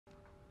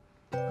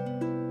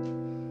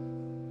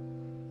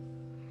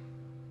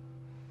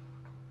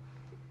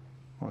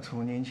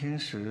从年轻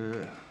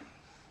时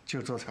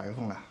就做裁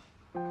缝了。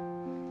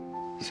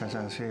珊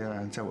珊虽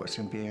然在我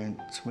身边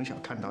从小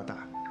看到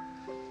大，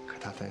可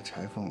她对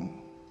裁缝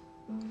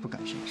不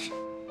感兴趣。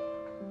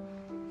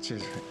这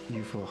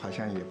衣服好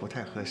像也不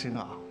太合身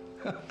啊，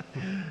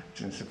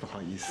真是不好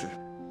意思。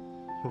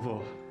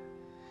不，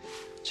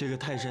这个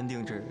泰山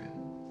定制，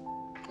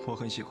我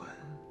很喜欢。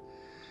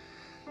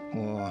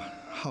我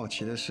好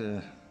奇的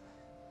是，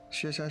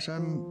薛珊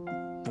珊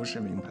不是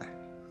名牌，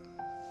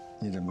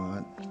你怎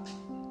么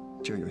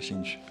就有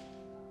兴趣？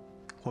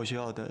我需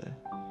要的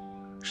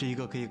是一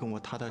个可以跟我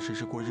踏踏实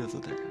实过日子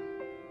的人。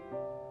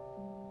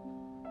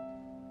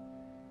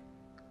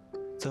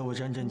在我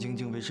战战兢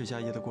兢维持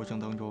家业的过程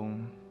当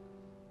中，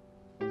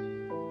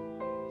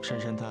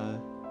珊珊她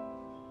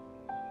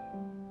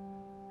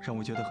让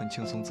我觉得很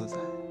轻松自在。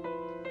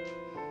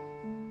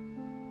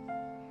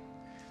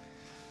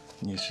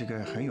你是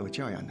个很有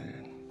教养的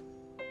人，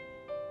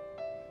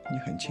你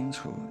很清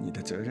楚你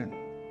的责任，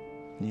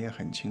你也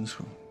很清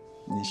楚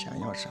你想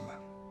要什么。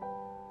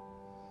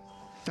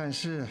但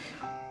是，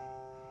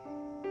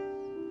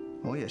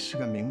我也是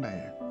个明白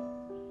人，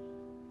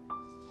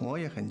我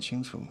也很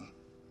清楚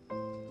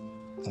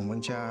我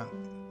们家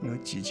有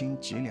几斤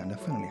几两的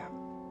分量。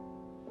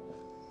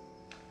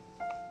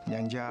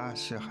娘家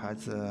是孩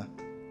子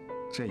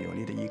最有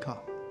力的依靠。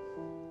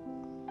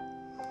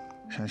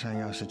珊珊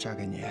要是嫁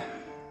给你，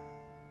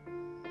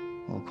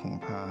我恐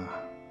怕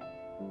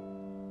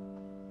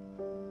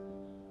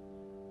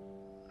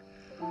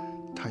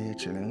她也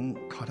只能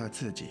靠她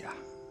自己呀。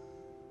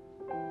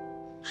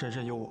珊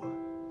珊有我，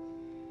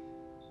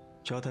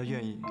只要她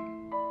愿意，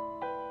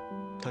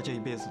她这一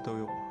辈子都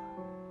有我。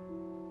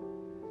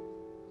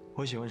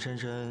我喜欢珊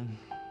珊，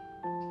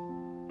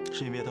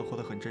是因为她活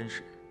得很真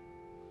实。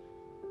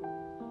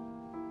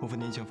伯父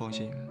您请放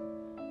心，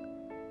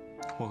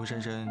我和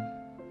珊珊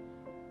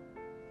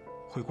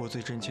会过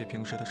最真切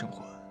平实的生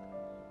活。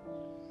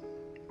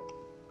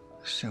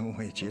身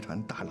为集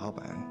团大老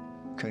板，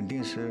肯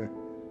定是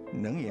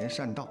能言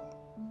善道。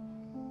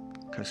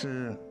可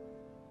是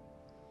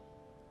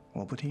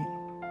我不听，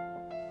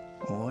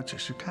我只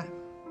是看，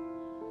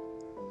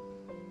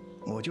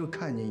我就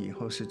看你以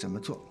后是怎么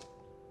做。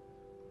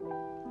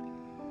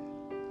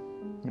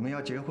你们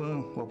要结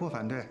婚，我不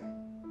反对，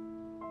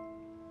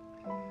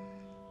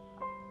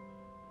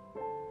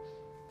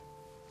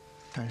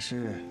但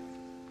是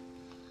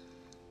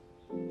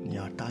你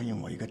要答应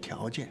我一个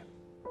条件。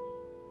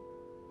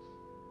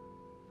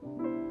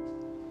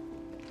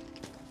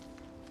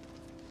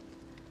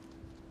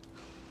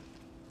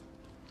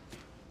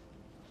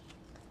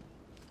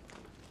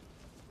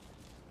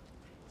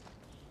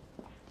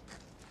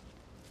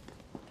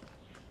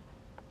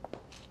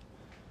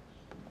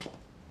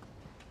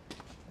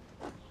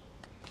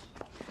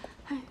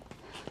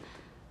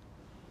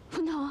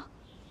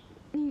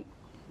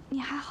你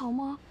还好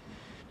吗？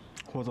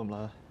我怎么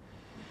了？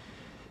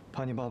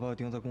怕你爸爸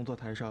盯在工作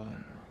台上，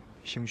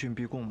刑讯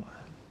逼供吗？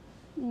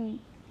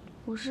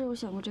我是有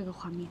想过这个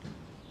画面。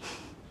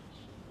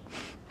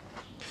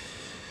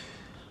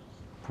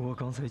不过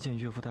刚才见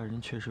岳父大人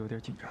确实有点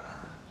紧张。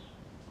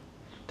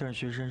但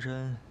是薛珊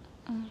珊，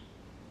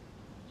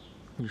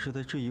你是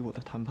在质疑我的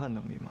谈判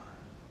能力吗？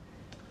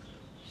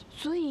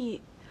所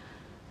以，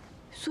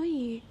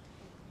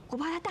我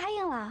怕他答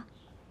应了。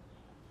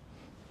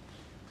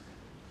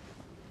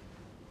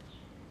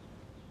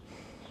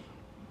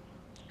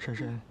珊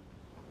珊，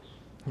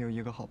你有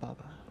一个好爸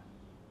爸。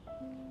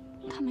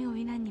他没有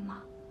为难你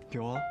吗？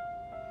有啊。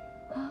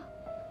啊？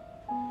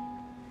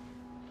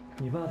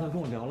你爸他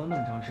跟我聊了那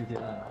么长时间，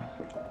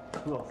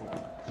饿死我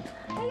了。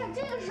哎呀，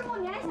这个时候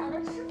你还想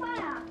着吃饭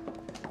呀？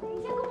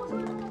你先跟我说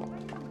说那里边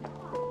有什么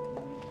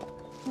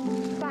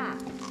菜。爸，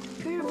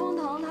这是风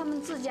腾他们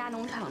自家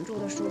农场种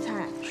的蔬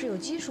菜，是有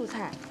机蔬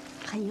菜，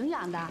很营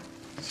养的。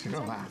吃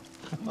肉吧。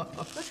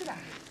多吃点。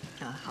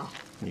啊，好。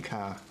你看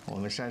啊，我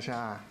们珊珊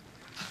啊，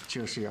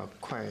就是要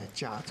快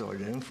嫁做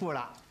人妇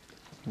了。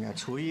你看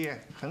厨艺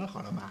很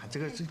好了嘛，这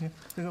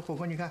个火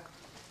锅你看，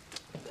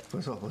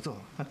不错不错。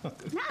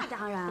那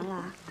当然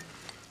了，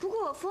不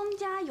过风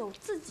家有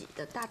自己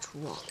的大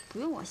厨哦，不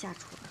用我下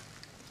厨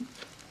了。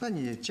那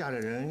你嫁的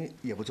人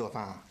也不做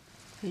饭啊？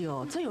哎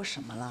呦，这有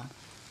什么了？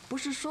不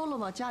是说了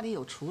吗？家里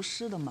有厨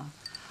师的吗？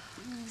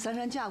珊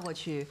珊嫁过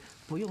去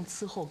不用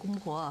伺候公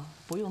婆，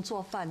不用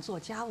做饭做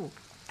家务，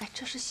哎，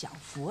这是享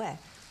福哎，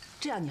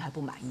这样你还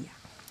不满意啊？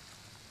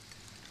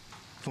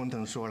风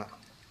腾说了，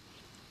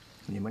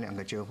你们两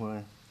个结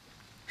婚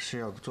是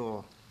要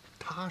做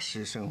踏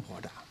实生活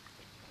的。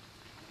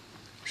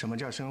什么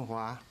叫生活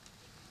啊？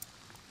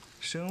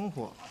生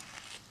活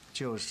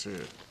就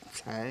是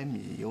柴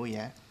米油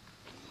盐。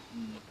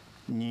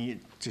你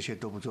这些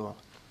都不做，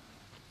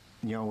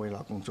你要为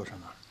老公做什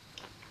么？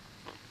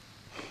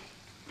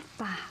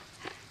爸，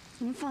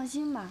您放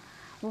心吧，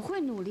我会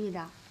努力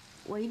的，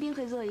我一定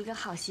会做一个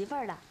好媳妇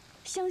儿的，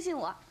相信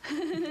我。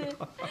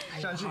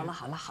相信。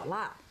好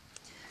了，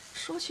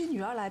说起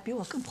女儿来，比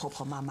我更婆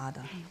婆妈妈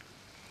的。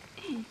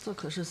这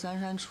可是珊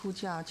珊出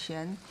嫁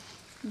前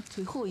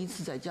最后一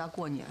次在家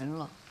过年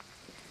了。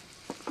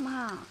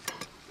妈，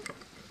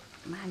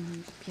妈，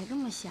你别这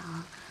么想，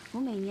我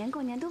每年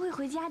过年都会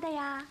回家的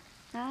呀。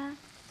啊，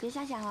别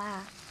瞎想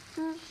啦。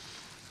嗯。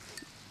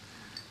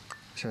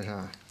珊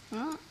珊。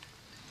嗯。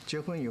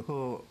结婚以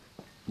后，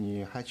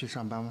你还去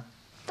上班吗？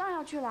当然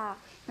要去了，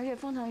而且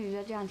风腾也觉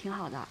得这样挺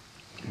好的。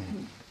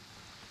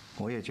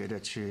我也觉得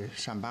去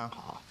上班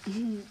好。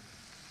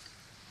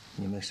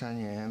你们3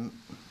年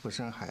不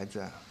生孩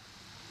子，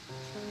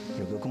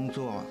有个工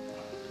作，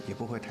也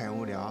不会太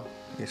无聊，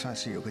也算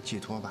是有个寄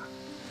托吧。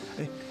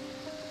哎，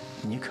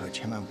你可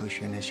千万不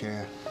学那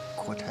些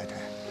阔太太，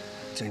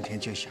整天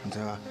就想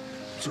着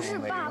做美容。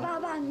不是，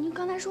爸，您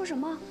刚才说什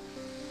么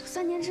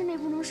？3年之内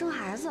不能生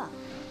孩子？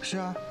是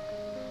啊，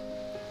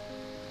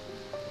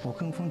我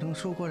跟风腾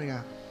说过了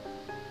呀，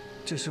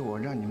这是我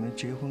让你们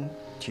结婚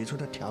提出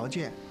的条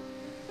件。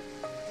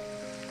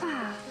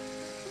爸，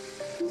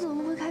你怎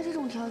么会开这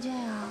种条件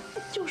呀？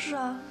就是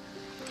啊。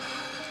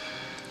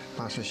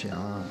爸是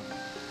想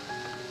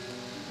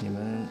你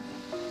们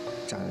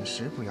暂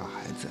时不要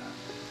孩子，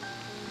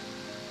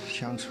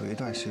相处一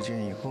段时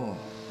间以后，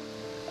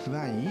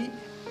万一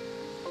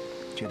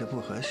觉得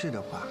不合适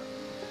的话，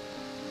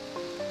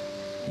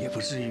也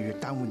不至于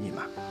耽误你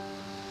嘛。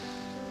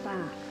爸，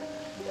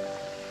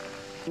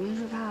您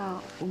是怕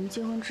我们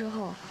结婚之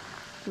后，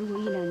如果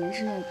1、2年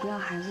之内不要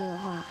孩子的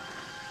话，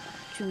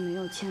就没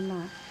有牵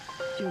绊，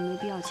就没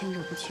必要牵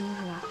扯不清，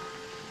是吧？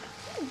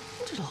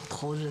这老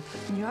头子，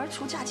女儿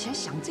出嫁前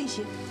想这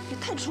些，也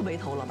太触霉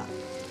头了吧？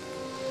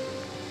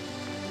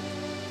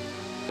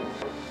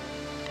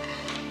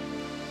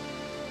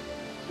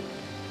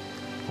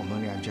我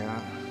们2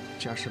家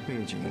家世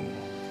背景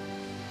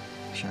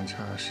相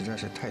差实在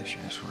是太悬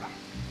殊了，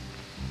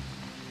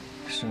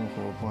生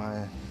活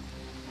观、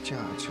价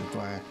值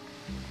观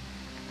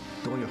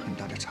都有很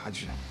大的差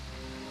距。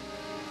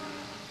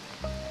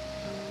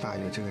爸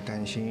有这个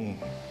担心，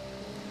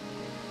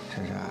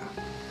珊珊，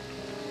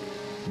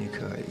你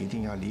可一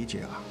定要理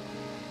解啊。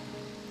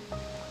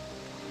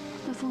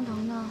那风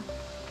腾呢？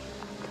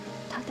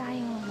他答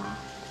应了吗？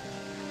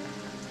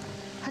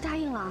他答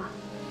应了。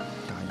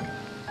答应了。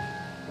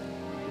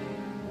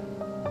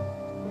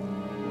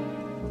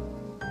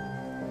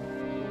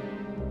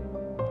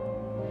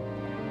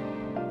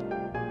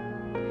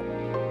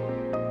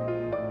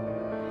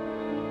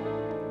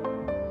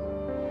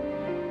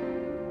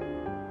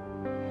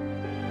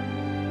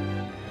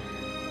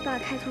爸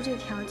开出这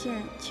条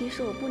件，其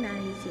实我不难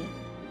理解，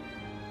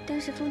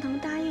但是风腾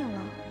答应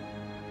了，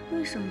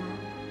为什么？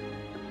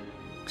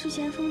之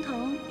前风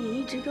腾也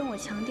一直跟我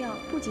强调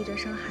不急着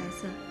生孩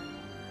子，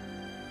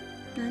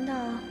难道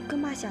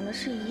跟爸想的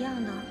是一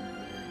样的？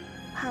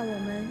怕我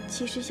们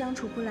其实相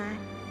处不来，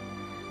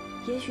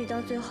也许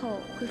到最后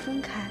会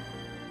分开。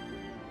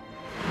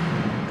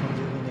刚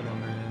结婚的2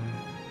个人，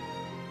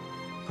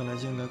本来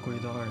就应该过一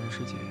段2人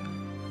世界，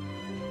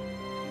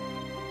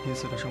彼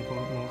此的生活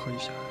磨合一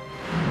下。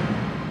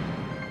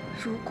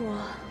如果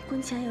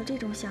婚前有这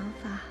种想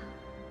法，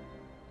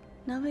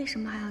那为什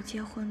么还要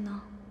结婚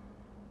呢？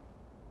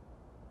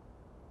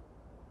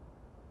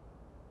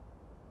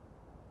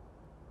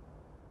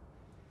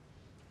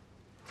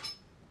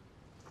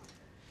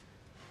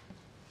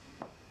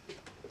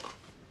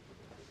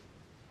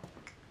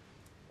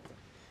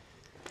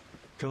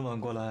这么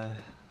晚过来，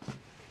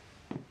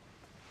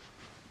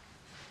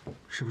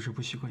是不是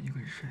不习惯一个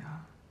人睡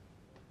啊？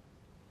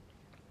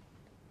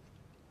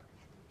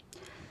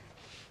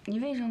你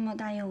为什么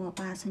答应我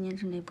爸3年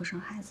之内不生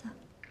孩子？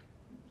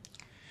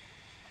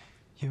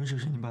因为这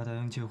是你爸答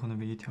应结婚的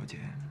唯一条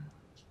件，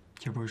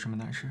也不是什么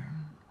难事。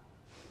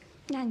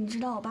那你知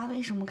道我爸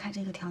为什么开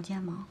这个条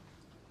件吗？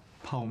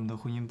怕我们的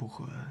婚姻不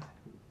和，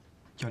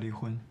要离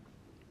婚。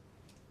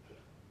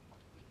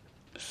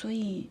所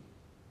以，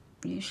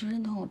你是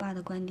认同我爸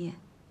的观点，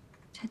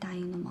才答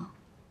应的吗？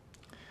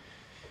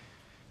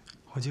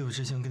我记得我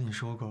之前跟你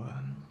说过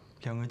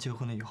，2个人结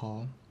婚了以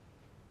后，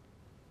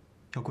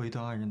要过一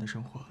段2人的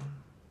生活。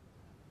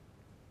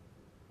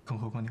更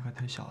何况你还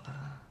太小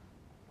了。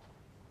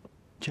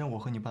既然我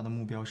和你爸的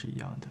目标是一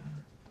样的，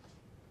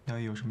那又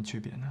有什么区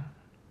别呢？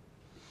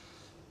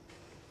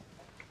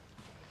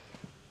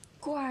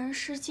过2人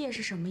世界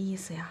是什么意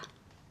思呀？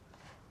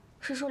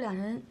是说2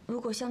人如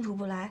果相处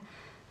不来，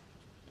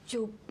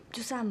就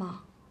散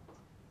吗？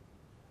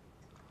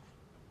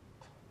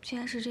既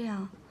然是这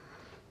样，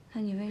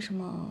那你为什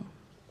么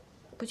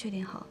不确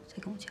定好再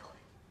跟我结婚？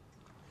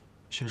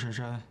薛珊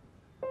珊，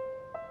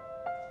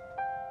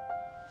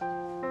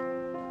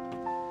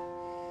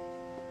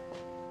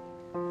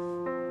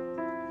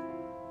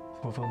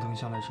我风腾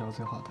向来是要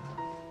最好的。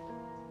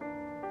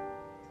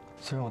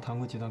虽然我谈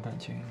过几段感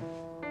情，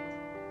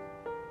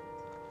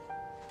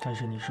但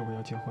是你是我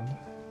要结婚的。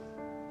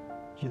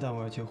一旦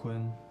我要结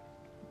婚，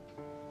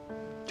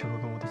就会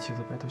跟我的妻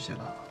子白头偕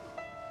老。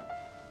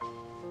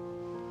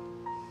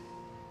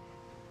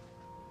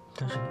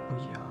但是你不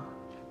一样，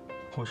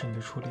我是你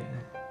的初恋。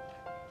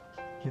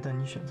一旦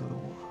你选择了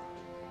我，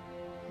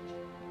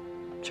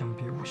将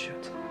别无选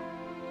择。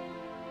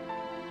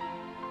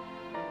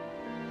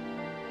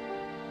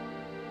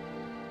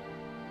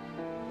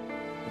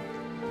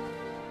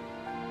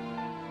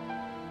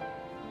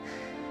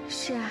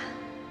是啊，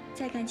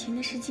在感情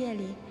的世界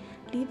里，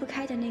离不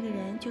开的那个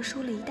人就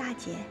输了一大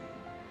截。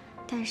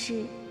但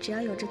是只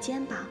要有着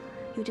肩膀，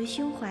有着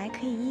胸怀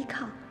可以依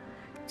靠，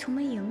从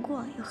没赢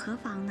过又何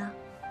妨呢？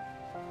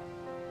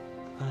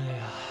哎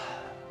呀，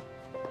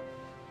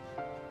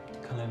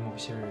看来某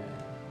些人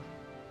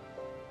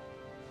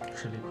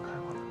是离不开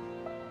我了。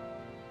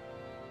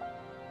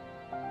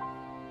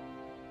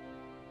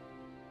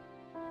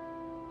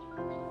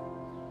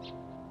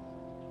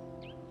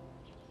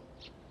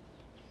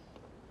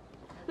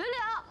刘柳，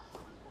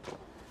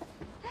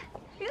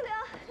刘柳，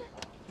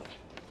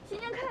新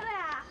年快乐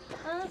呀！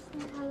新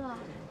年快乐！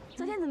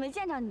昨天怎么没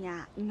见着你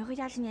啊？你没回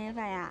家吃年夜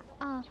饭呀？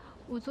啊，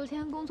我昨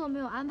天工作没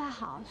有安排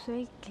好，所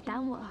以给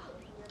耽误了。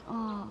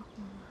哦，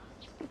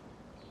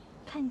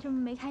看你这么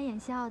眉开眼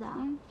笑的，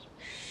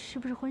是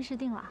不是婚事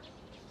定了？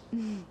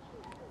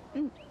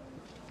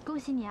恭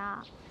喜你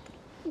啊！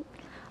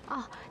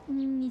哦，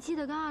你记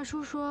得跟二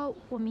叔说，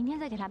我明天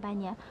再给他拜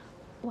年，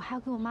我还要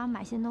给我妈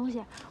买些东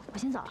西，我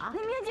先走了啊。你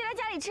明天记得来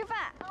家里吃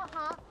饭。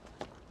好。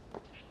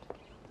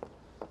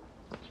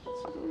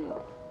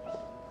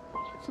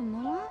怎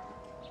么了？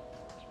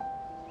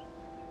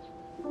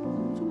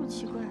这么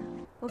奇怪，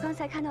我刚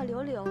才看到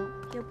柳柳，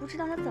也不知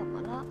道她怎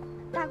么了。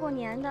大过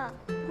年的，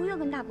不会又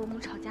跟大伯母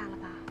吵架了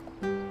吧？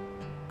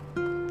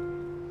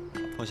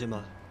放心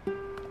吧，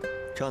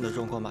这样的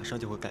状况马上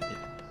就会改变。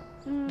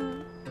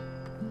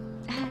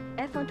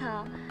哎，风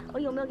腾，我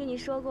有没有跟你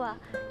说过，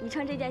你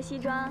穿这件西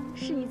装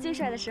是你最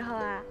帅的时候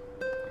啊？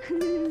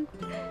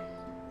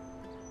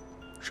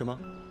是吗？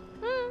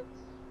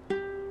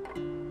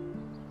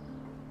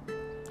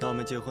那我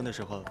们结婚的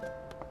时候，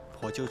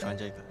我就穿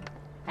这个。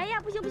哎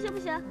呀，不行不行不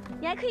行，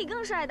你还可以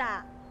更帅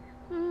的。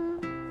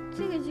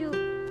这个就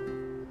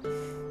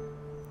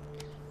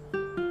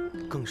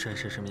更帅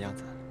是什么样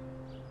子？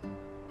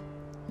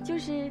就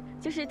是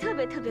特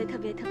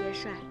别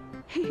帅。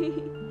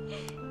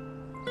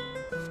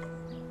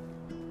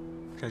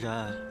珊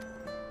珊，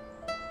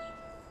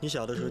你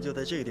小的时候就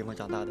在这个地方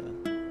长大的？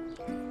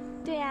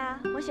对呀，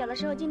我小的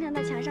时候经常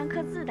在墙上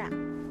刻字的。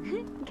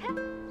你看。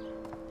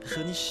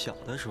说你小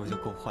的时候就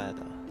够坏的。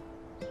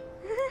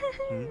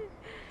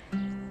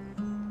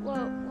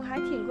我还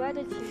挺乖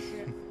的，其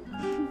实。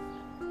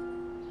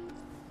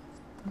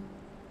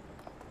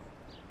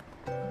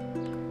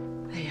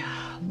哎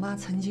呀，妈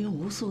曾经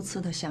无数次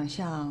的想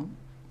象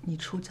你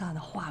出嫁的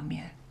画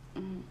面，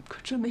可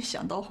真没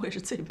想到会是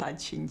这般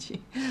情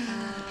景。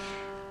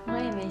我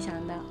也没想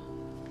到。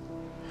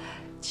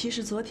其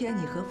实昨天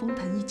你和风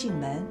腾一进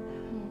门，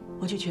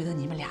我就觉得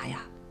你们俩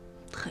呀，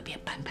特别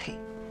般配。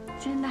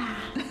真的啊？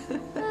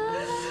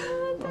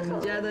我们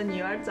家的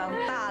女儿长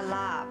大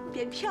了，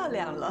变漂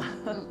亮了。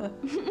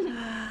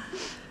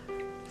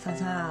珊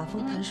珊啊，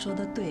风腾说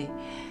的对，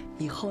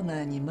以后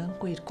呢，你们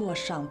会过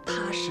上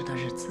踏实的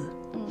日子。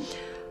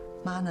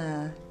妈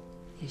呢，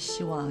也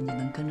希望你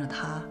能跟着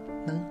他，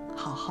能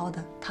好好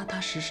的、踏踏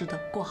实实的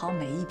过好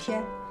每一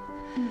天。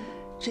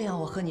这样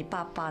我和你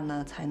爸爸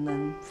呢才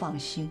能放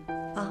心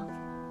啊。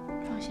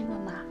放心吧，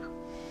妈。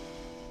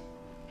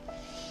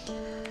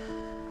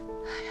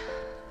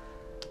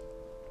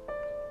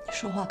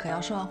说话可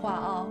要算话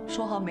啊！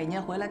说好每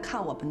年回来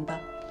看我们的。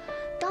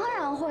当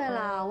然会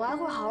了，我还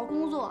会好好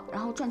工作，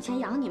然后赚钱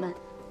养你们。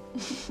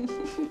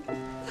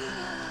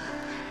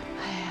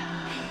哎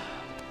呀，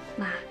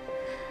妈，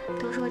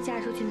都说嫁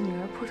出去的女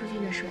儿泼出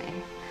去的水，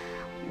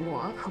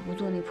我可不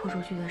做那泼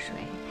出去的水，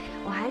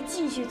我还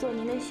继续做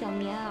您的小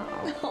棉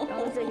袄，然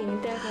后再给您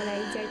带回来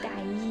一件大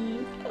衣。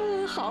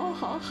好，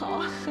照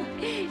顾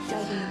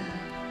你们。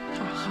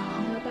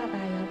好，您和爸爸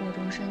也要保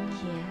重身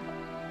体。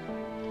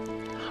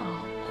好，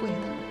会的。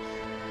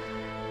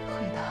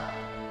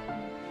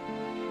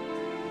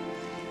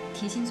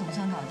提亲总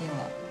算搞定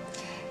了，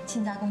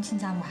亲家公亲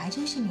家母还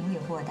真是明理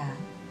豁达，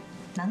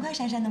难怪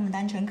珊珊那么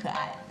单纯可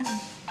爱。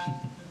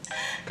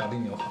搞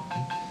定就好。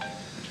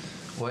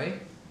喂，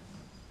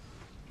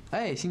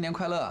哎，新年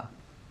快乐！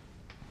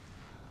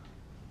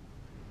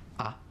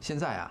啊，现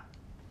在啊？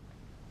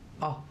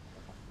哦，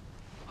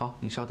好，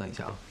你稍等一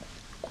下啊，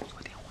工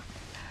作电话。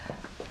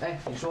哎，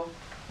你说。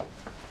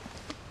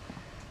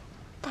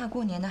大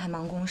过年的还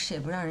忙公事，也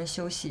不让人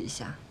休息一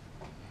下。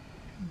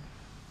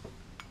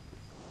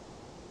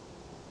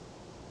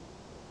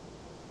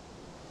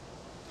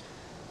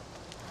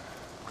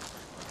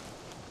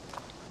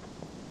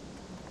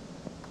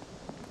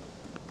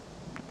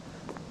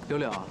柳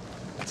柳，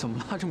怎么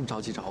了？这么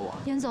着急找我？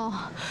严总，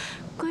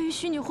关于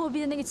虚拟货币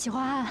的那个企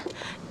划案，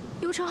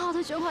尤承浩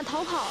他卷款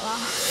逃跑了。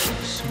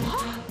什么？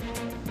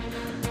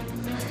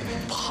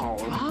跑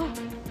了？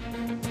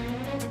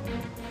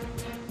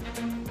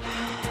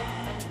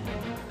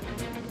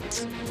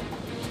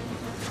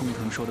风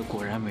腾说的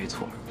果然没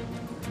错，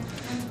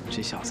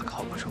这小子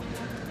靠不住。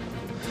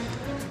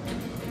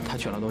他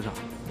卷了多少？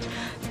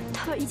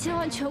他把1000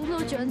万全部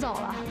都卷走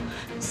了，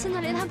现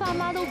在连他爸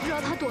妈都不知道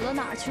他躲到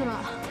哪儿去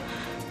了。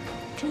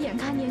这眼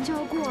看年就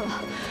要过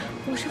了，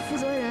我是负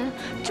责人，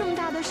这么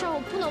大的事儿我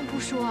不能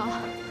不说。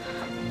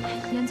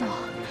严总，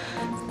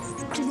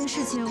这件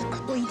事情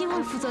我一定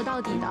会负责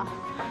到底的。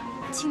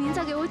请您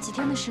再给我几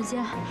天的时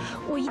间，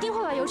我一定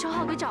会把尤成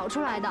浩给找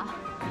出来的。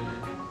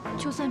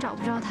就算找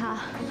不着他，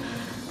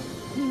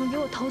你们给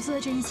我投资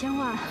的这1000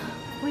万，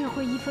我也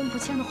会一分不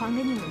欠的还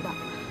给你们的。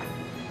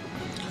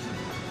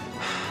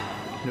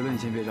刘乐，你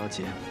先别着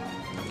急，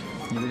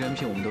你的人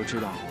品我们都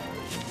知道，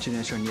这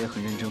件事你也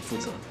很认真负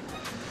责。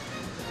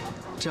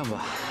这样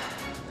吧，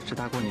这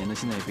大过年的，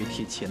现在也别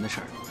提钱的事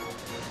儿，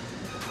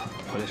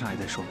回来上海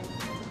再说。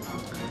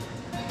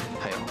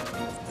还有，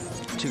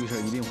这个事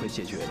儿一定会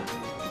解决的，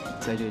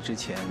在这之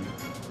前，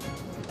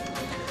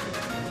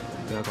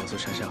不要告诉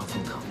珊珊和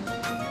凤腾。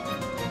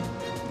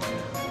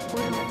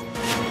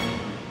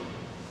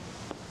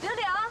刘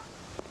柳，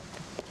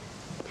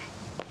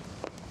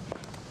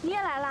你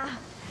也来啦？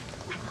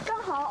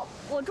刚好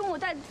我中午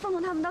带凤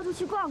凤他们到处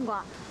去逛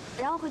逛，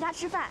然后回家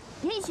吃饭，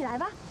你也一起来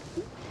吧。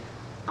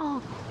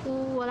哦，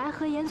我来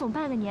和严总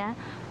拜个年，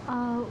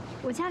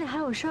我家里还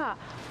有事儿，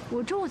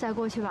我中午再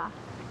过去吧。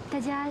大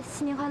家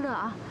新年快乐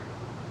啊！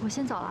我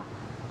先走了。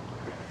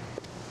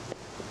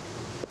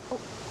哦，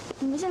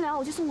你们先聊，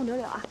我去送送柳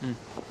柳啊。嗯。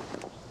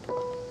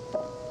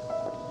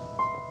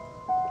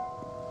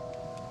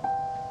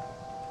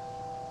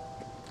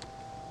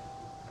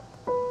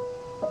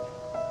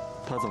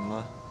他怎么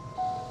了？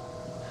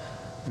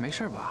没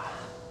事吧？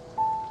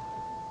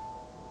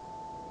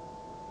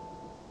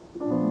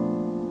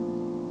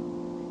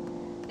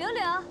柳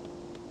柳，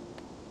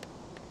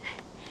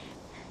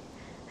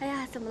哎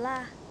呀，怎么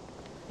了？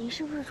你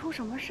是不是出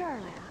什么事儿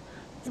了呀？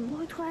怎么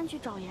会突然去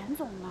找严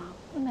总呢？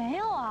没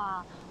有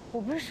啊，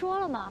我不是说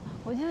了吗？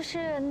我就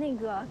是那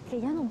个给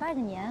严总拜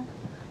个年。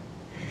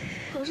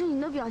可是你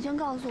的表现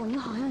告诉我，你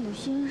好像有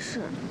心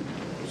事，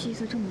气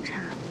色这么差。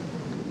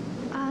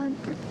啊，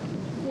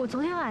我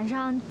昨天晚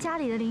上家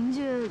里的邻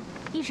居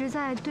一直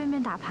在对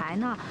面打牌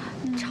呢，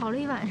吵了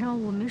一晚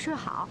上，我没睡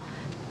好。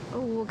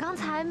我刚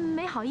才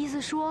没好意思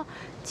说，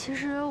其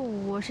实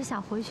我是想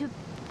回去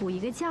补一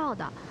个觉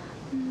的。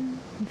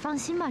你放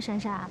心吧，珊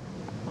珊，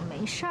我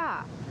没事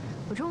儿，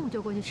我中午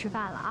就过去吃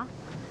饭了啊。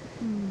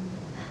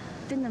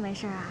真的没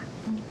事啊。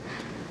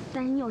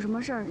但是你有什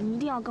么事儿，你一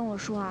定要跟我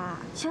说啊，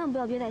千万不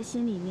要憋在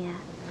心里面。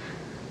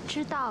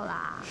知道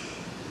啦。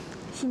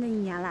新的一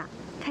年了，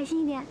开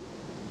心一点。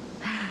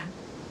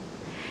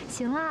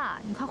行了，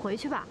你快回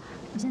去吧，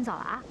我先走了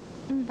啊。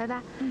拜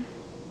拜。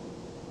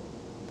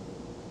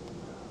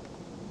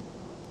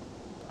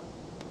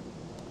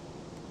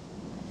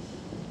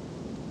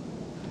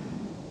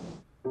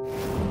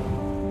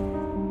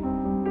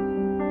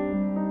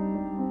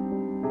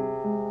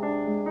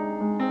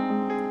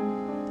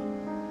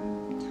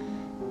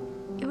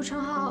尤成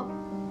浩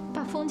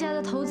把封家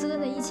的投资的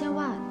那1000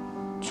万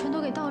全都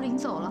给盗领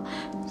走了，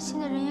现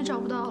在人也找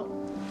不到了。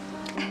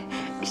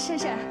珊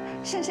珊，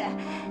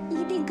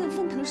一定跟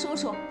凤腾说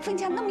说，凤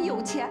家那么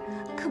有钱，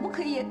可不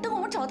可以等我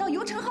们找到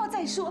尤成浩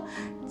再说？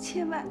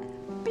千万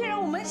别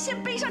让我们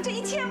先背上这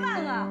1000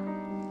万啊！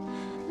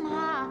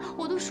妈，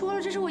我都说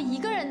了，这是我一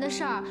个人的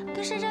事儿，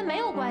跟珊珊没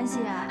有关系。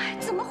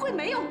怎么会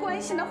没有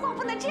关系呢？话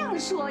不能这样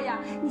说呀！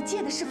你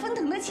借的是风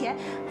腾的钱，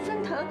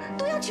风腾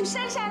都要娶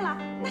珊珊了，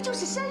那就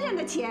是珊珊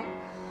的钱，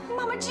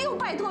妈妈只有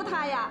拜托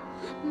他呀。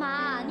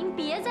妈，您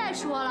别再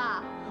说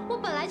了，我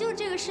本来就是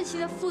这个事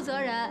情的负责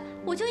人，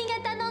我就应该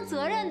担当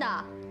责任的。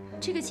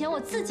这个钱我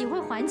自己会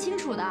还清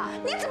楚的。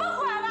你怎么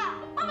还啊？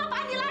妈妈把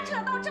你拉扯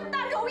到这么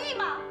大容易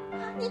吗？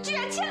你居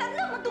然欠了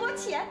那么多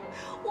钱，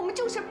我们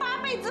就是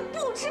8辈子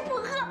不吃不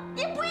喝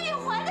也不一定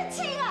还得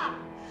清啊！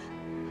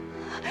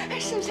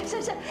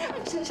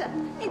珊珊，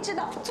你知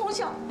道从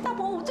小大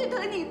伯母最疼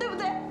你，对不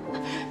对？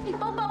你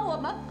帮帮我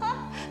们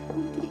啊！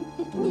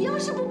你要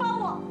是不帮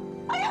我，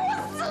哎呀，我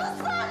死了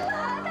算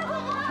了！大伯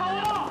母，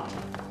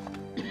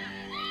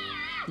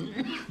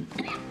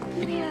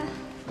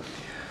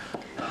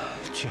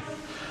去。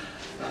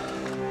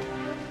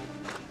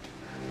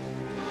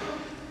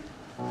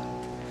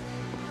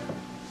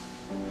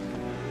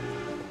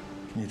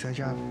你在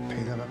家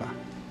陪他们吧。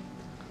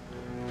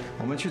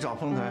我们去找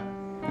风腾，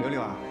柳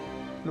柳啊，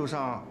路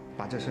上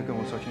把这事跟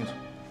我说清楚。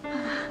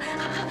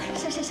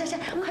珊，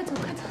快走！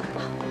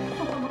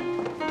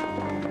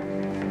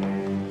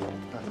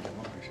到底怎么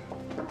回事？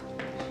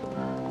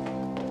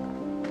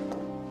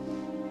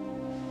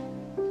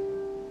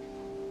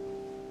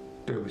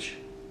对不起，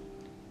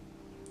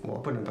我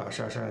不能把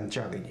珊珊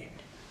嫁给你。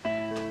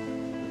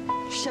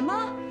什么？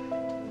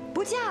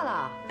不嫁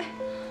了？哎，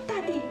大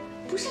弟，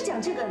不是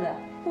讲这个的，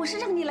我是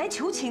让你来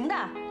求情的。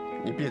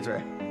你闭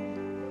嘴！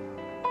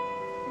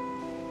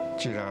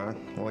既然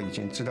我已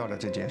经知道了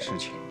这件事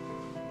情，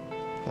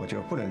我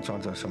就不能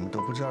装作什么都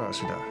不知道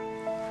似的，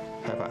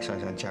还把珊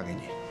珊嫁给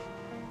你。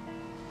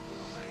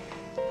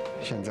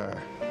现在，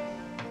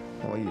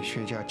我以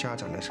薛家家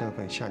长的身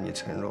份向你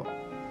承诺，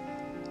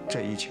这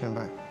1000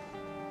万，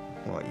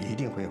我一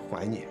定会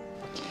还你。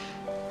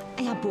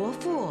哎呀，伯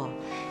父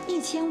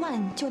，1000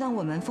万就当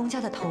我们封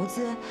家的投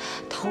资，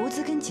投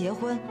资跟结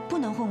婚不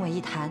能混为一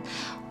谈。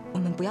我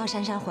们不要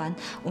珊珊还，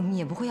我们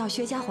也不会要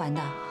薛家还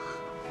的。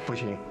不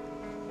行，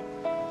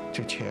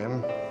这钱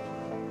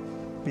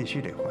必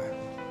须得还，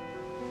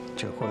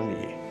这婚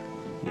礼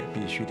也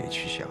必须得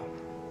取消。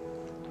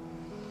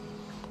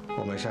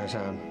我们珊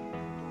珊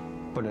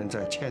不能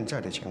在欠债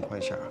的情况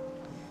下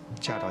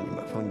嫁到你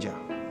们封家。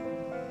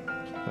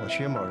我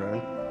薛某人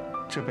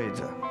这辈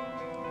子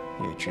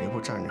也绝不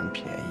占人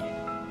便宜。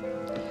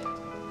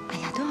哎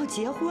呀，都要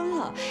结婚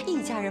了，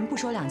一家人不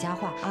说两家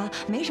话啊，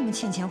没什么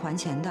欠钱还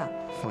钱的。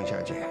凤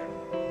小姐，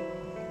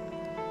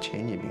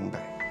请你明白，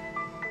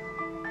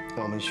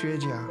我们薛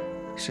家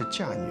是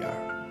嫁女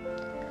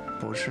儿，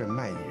不是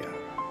卖女儿。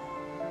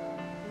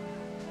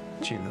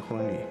这个婚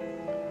礼，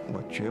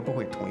我绝不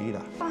会同意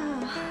的。爸，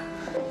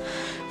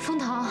封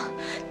腾，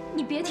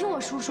你别听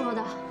我叔说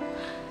的，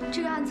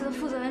这个案子的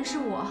负责人是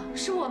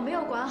我没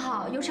有管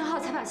好尤承浩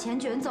才把钱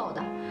卷走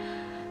的，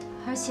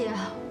而且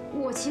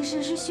我其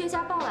实是薛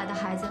家抱来的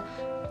孩子，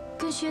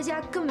跟薛家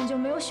根本就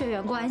没有血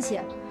缘关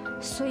系，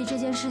所以这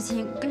件事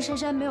情跟珊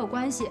珊没有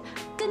关系，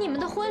跟你们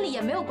的婚礼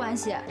也没有关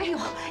系。哎呦，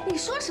你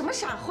说什么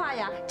傻话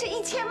呀？这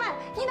1000万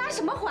你拿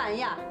什么还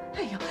呀？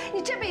哎呦，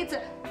你这辈子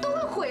都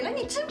会毁了，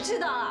你知不知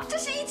道啊？这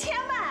是1000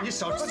万，你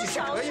少说几句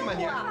可以吗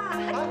你？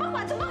还怎么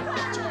还？怎么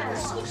还？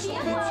你别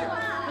还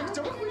了！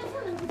怎么会？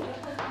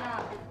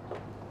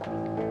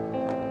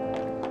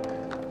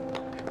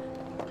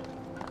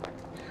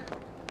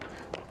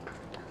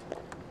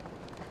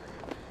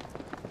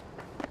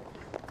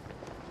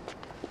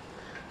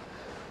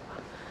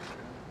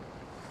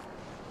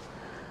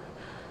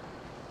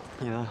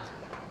你呢？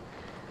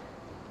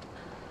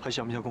还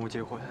想不想跟我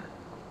结婚？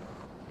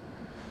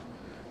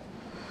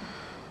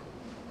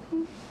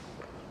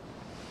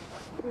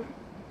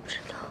知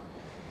道。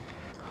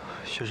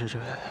薛深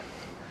深，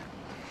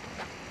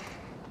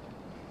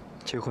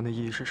结婚的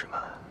意义是什么？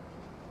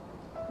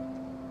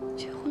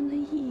结婚的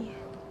意义，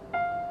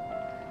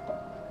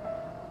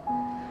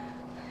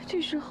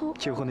这时候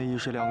结婚的意义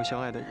是2个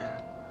相爱的人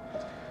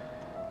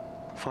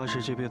发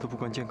誓这辈子不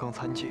管健康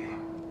残疾、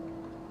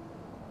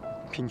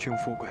贫穷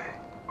富贵，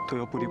都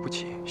要不离不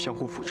弃，相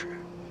互扶持。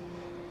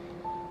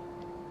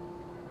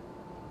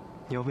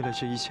你要为了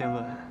这1000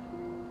万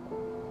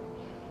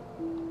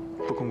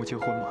不跟我结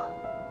婚吗？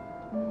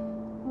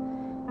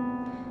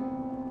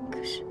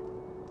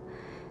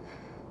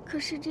可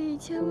是这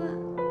1000万，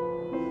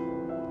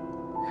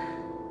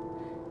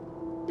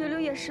柳柳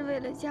也是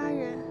为了家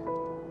人，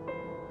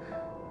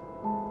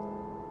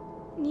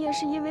你也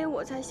是因为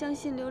我才相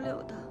信柳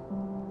柳的，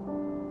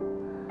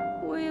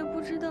我也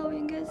不知道我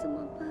应该怎么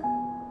办。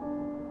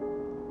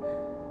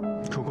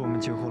如果我们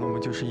结婚了，我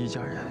们就是一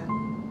家人。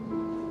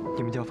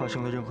你们家发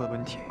生了任何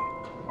问题，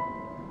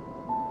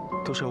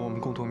都是要我们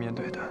共同面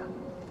对的，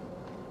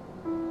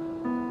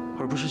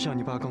而不是像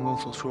你爸刚刚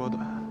所说的，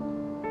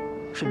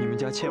是你们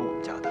家欠我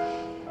们家的。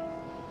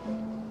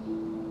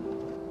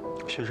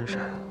薛深深，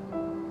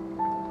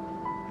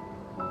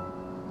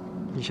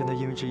你现在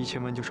因为这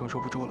1000万就承受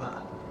不住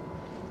了，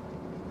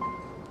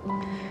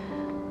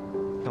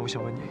那我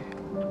想问你，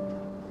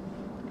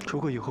如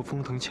果以后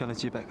封腾欠了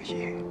几百个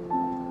亿，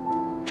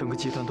整个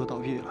集团都倒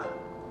闭了，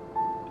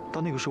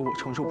到那个时候我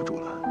承受不住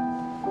了，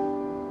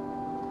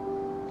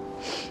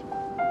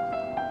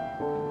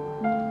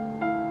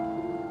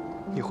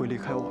你会离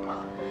开我吗？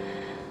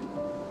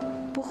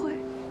不会。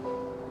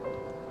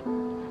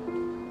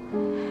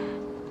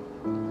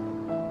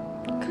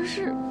可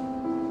是，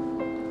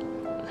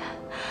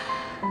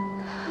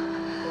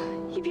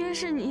一边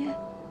是你，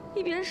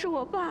一边是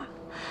我爸，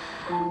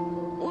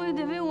我也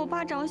得为我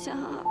爸着想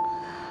啊。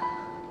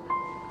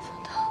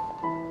冯腾，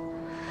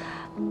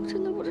我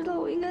真的不知道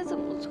我应该怎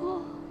么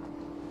做。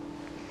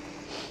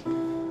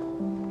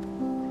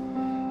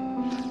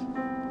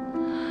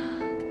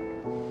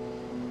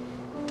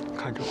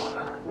看着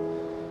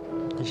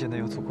我，你现在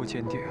有足够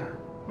坚定，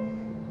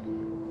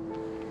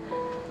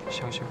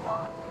相信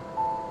我。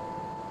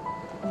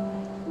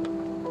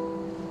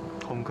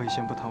我们可以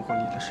先不谈婚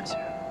礼的事情，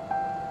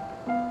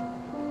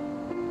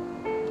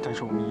但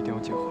是我们一定要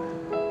结婚。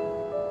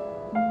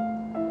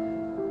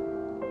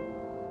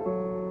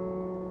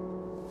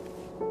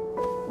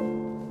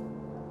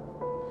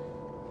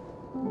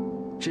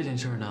这件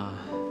事儿呢，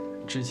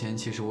之前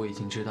其实我已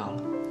经知道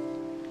了，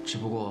只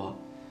不过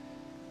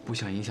不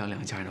想影响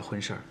2家人的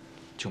婚事儿，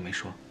就没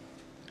说。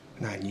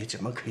那你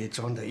怎么可以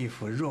装得一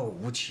副若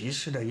无其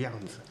事的样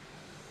子？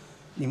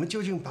你们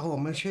究竟把我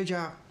们薛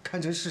家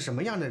看成是什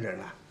么样的人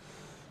了？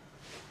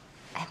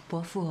哎，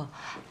伯父，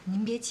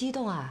您别激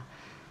动啊，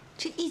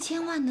这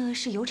1000万呢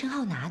是尤承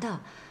浩拿的，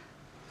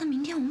那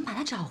明天我们把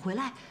他找回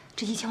来，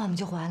这1000万不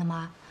就回来了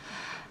吗？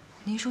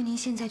您说您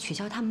现在取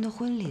消他们的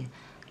婚礼，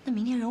那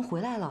明天人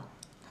回来了，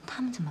那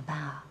他们怎么办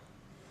啊？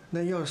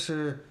那要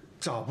是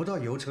找不到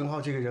尤承浩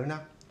这个人呢？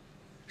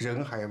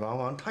人海茫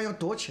茫，他要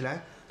躲起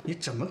来，你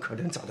怎么可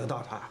能找得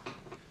到他？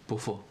伯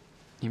父，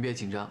您别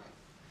紧张，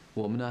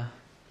我们呢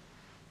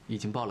已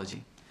经报了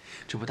警，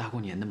这不大过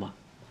年的吗？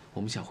我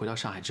们想回到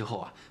上海之后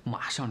啊，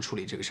马上处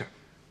理这个事儿。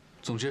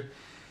总之，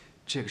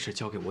这个事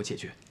交给我解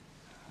决，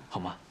好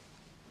吗？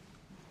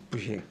不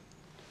行，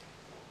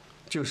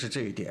就是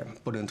这一点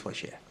不能妥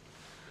协。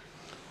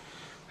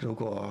如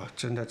果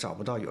真的找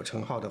不到尤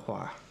承浩的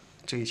话，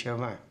这1000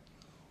万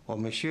我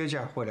们薛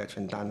家会来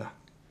承担的。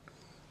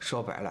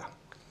说白了，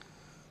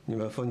你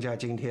们封家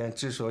今天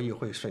之所以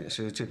会损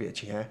失这笔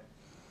钱，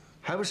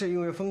还不是因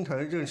为封腾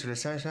认识了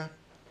珊珊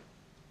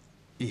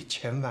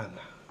？1000万啊，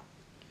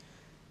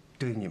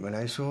对你们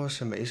来说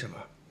是没什么，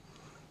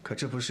可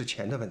这不是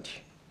钱的问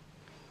题，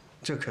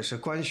这可是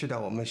关系到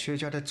我们薛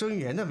家的尊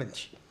严的问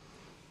题。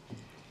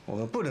我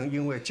们不能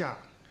因为嫁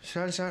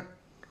珊珊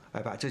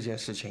而把这件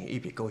事情一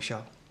笔勾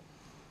销。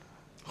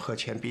和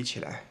钱比起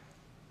来，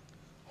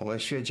我们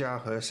薛家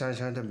和珊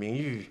珊的名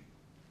誉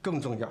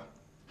更重要。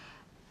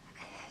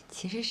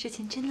其实事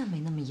情真的没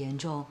那么严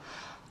重，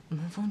我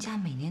们封家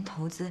每年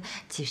投资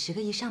几十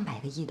个亿、上百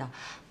个亿的，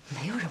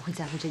没有人会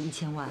在乎这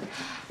1000万。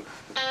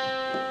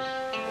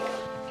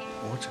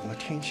我怎么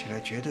听起来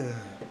觉得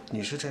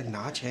你是在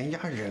拿钱压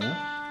人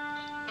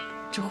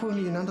啊？这婚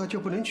礼难道就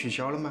不能取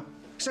消了吗？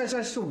珊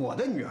珊是我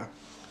的女儿，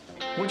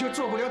我就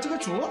做不了这个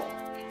主。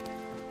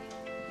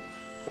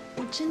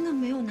我真的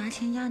没有拿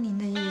钱压您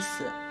的意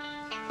思，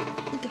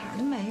一点儿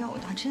都没有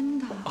的，真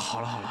的。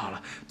好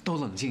了，都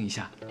冷静一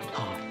下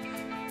啊！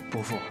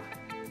伯父，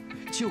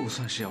就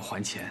算是要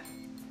还钱，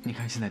你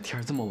看现在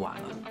天这么晚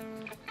了，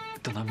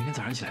等到明天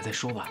早上起来再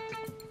说吧，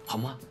好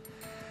吗？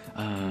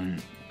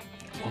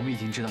我们已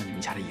经知道你们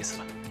家的意思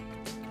了，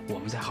我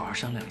们再好好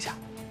商量一下，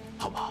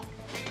好不好？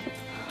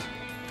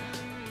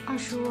二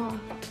叔，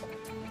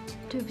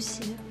对不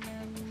起。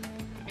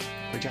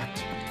回家。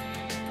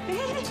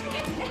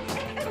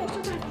我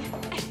说大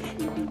姐，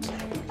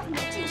你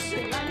进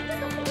水了，你这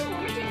个不用我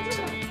们这个，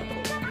你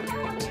干嘛还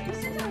往你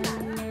身上揽啊？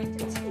真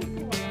气死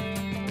我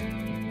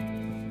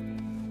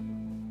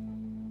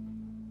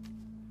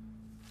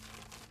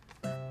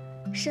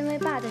了！身为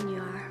爸的女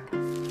儿，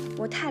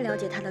我太了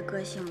解她的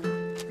个性了，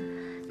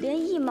连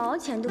1毛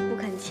钱都不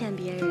肯欠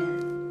别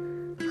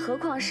人，何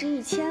况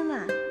是1000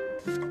万。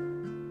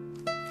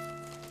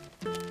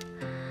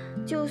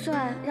就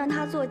算让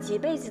她做几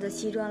辈子的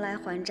西装来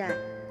还债，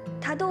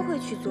她都会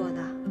去做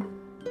的。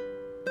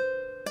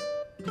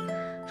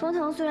封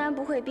腾虽然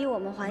不会逼我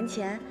们还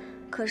钱，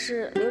可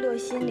是柳柳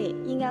心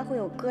里应该会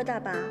有疙瘩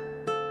吧？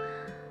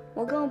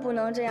我更不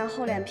能这样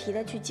厚脸皮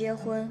的去结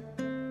婚。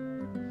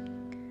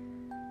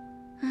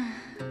唉，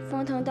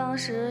封腾当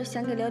时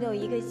想给柳柳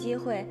一个机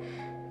会，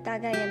大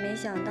概也没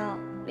想到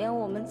连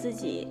我们自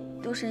己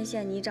都深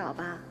陷泥沼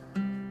吧。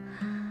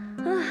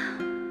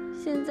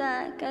现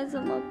在该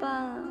怎么办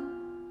啊？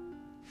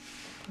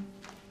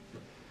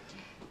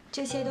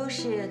这些都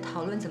是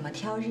讨论怎么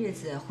挑日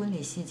子、婚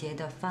礼细节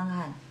的方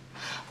案，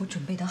我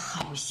准备的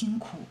好辛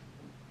苦。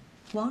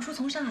王叔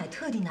从上海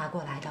特地拿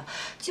过来的，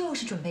就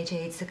是准备这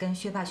一次跟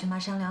薛爸薛妈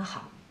商量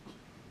好。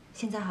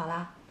现在好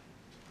啦，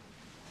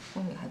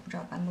婚礼还不知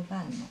道办不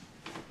办呢。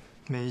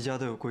每一家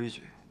都有规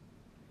矩，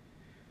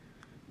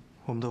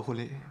我们的婚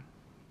礼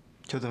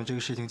就等这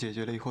个事情解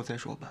决了以后再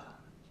说吧。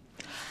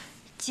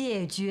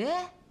解决？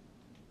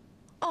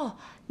哦，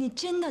你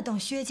真的等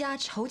薛家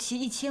筹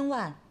齐1000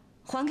万？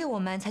还给我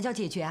们才叫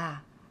解决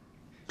啊！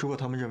如果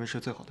他们认为是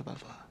最好的办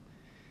法，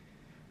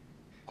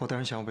我当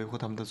然想维护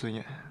他们的尊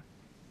严。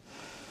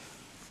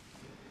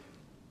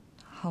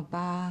好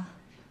吧，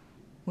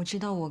我知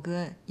道我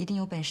哥一定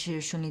有本事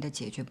顺利的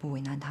解决，不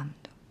为难他们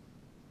的。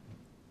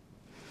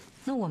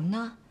那我们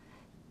呢？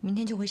明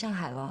天就回上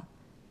海了，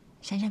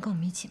珊珊跟我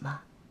们一起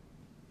吗？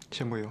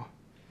先不用，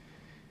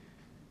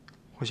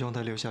我希望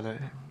他留下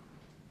来，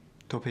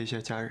多陪一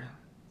些家人。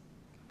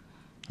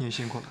你也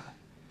辛苦了。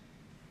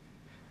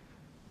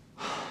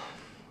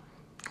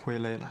我也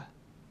累了，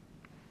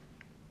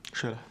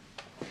睡了。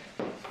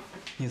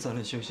你早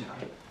点休息啊。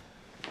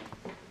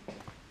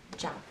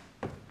长，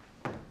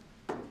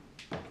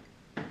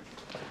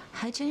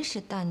还真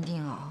是淡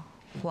定啊！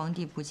皇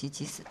帝不急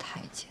急死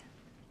太监。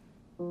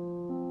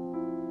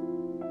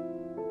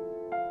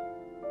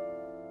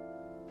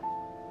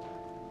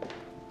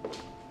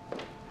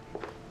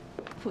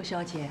傅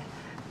小姐，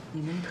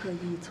你们特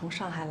意从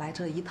上海来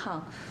这一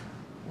趟，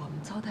我们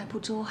招待不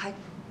周，还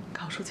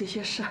搞出这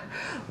些事儿。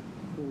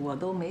我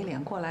都没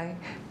脸过来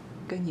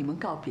跟你们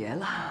告别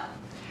了。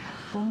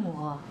伯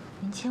母，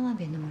您千万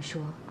别那么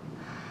说。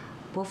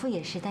伯父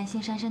也是担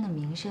心珊珊的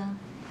名声，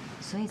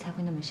所以才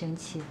会那么生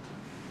气，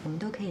我们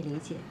都可以理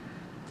解。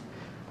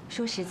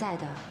说实在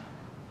的，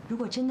如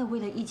果真的为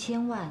了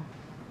1000万，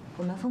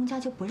我们封家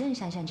就不认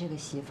珊珊这个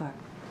媳妇儿，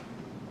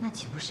那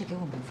岂不是给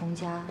我们封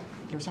家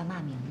留下骂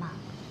名吗？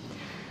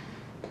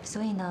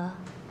所以呢，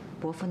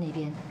伯父那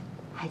边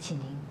还请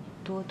您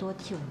多多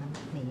替我们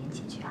美言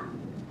几句啊。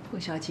傅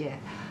小姐，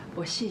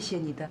我谢谢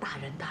你的大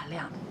人大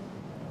量。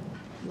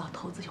老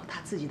头子有他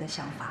自己的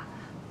想法，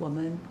我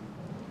们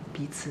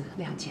彼此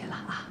谅解了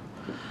啊。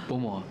伯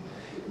母，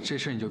这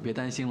事儿你就别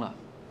担心了，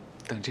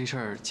等这事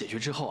儿解决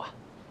之后啊，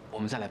我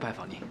们再来拜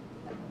访您。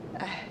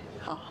哎，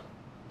好。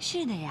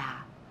是的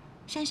呀，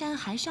珊珊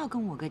还是要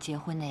跟我哥结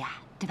婚的呀，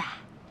对吧？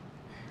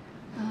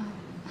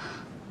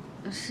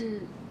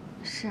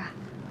是啊。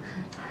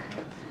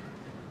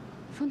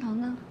封腾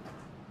呢？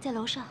在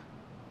楼上，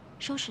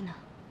收拾呢。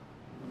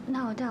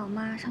那我带我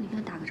妈上去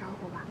跟她打个招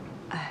呼吧。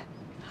哎，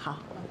好。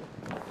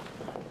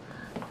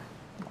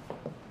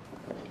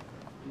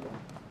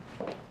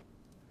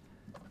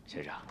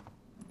学长，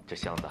这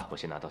箱子我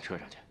先拿到车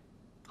上去。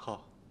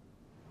好。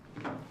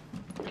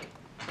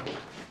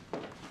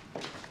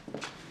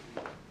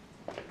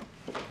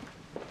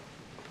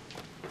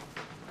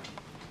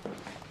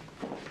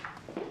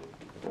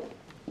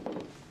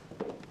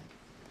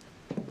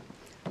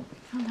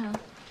方腾，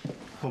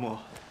嬷嬷，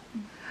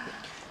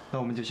那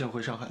我们就先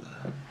回上海了。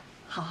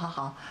好，好，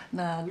好，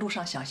那路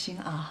上小心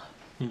啊。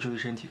您注意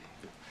身体。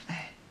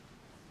哎，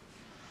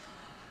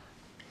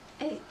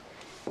哎，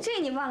这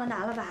个你忘了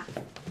拿了吧？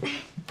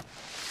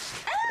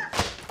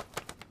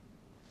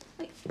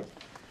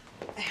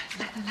哎呀，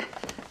来来来，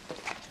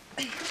哎，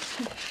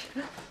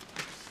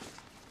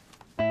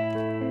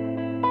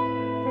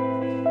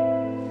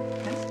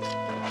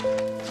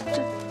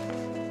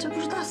这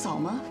不是大嫂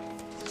吗？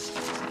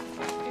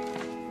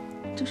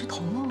这是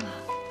彤彤啊，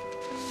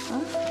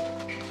啊，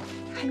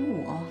还有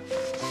我，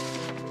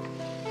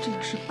这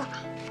个是爸。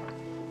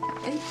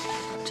哎，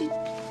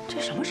这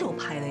什么时候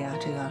拍的呀？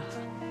这个。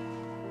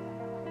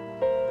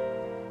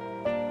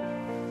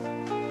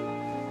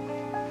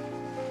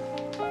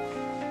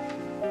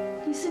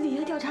你私底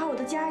下调查我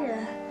的家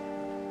人，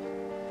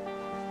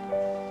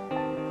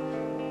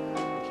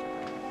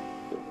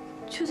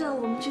就在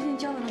我们决定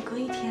交往的隔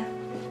一天。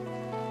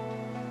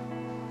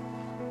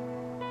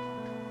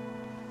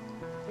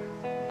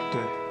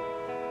对。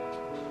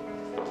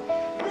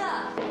哥，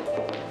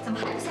怎么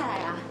还不下来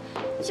呀？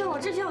像我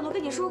之前我都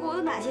跟你说过我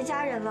有哪些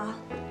家人了，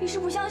你是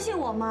不相信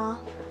我吗？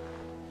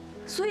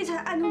所以才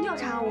暗中调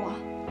查我。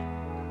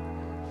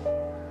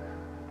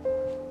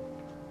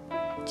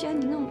既然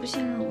你那么不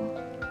信任我，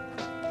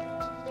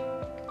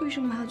为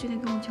什么还要决定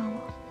跟我交往？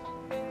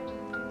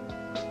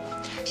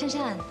珊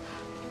珊，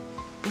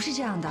不是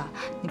这样的，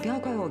你不要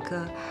怪我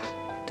哥，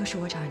都是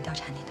我找人调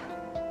查你的。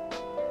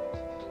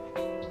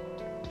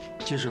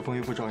即使风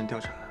玉不找人调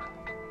查，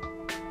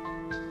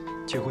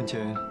结婚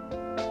前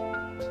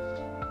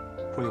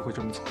我也会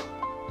这么做。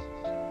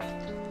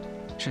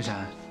珊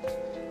珊，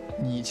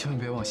你千万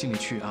别往心里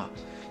去啊！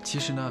其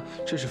实呢，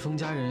这是风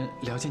家人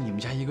了解你们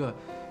家一个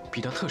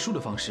比较特殊的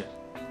方式。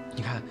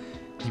你看，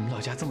你们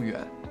老家这么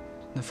远，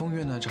那风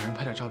月呢找人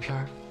拍点照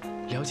片，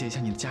了解一下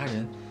你的家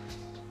人，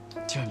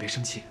千万别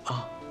生气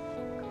啊！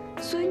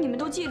所以你们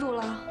都记住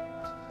了，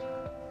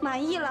满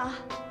意了，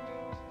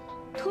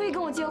同意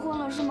跟我结婚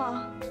了是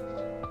吗？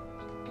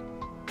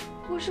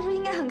我是不是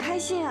应该很开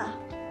心啊？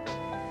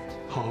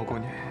好好过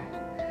年。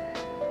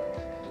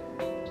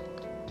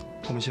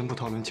我们先不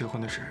讨论结婚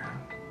的事。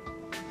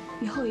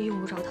以后也用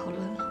不着讨论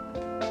了。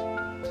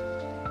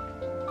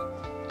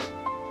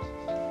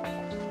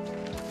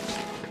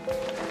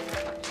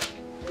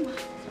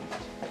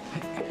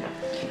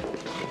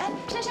哎，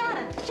珊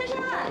珊，珊珊，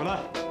回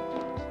来。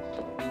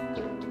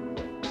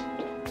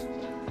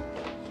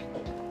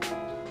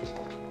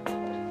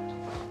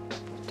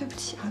对不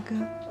起啊，哥，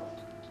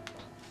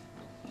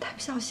太不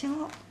小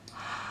心了。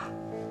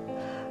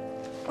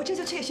我这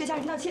就去给薛家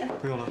人道歉。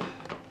不用了，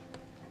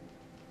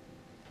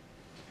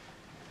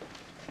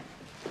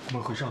我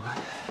们回上海。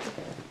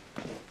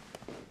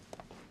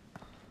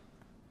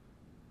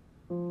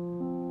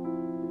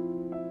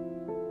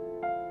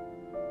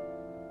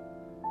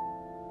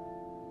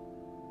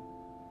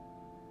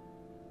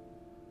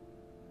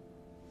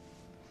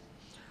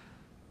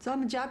咱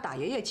们家大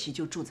爷爷起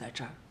就住在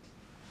这儿，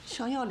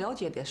想要了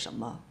解点什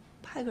么，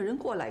派个人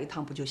过来一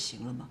趟不就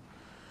行了吗？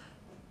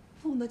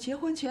弄得结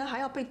婚前还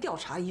要被调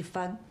查一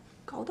番，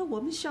搞得我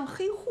们像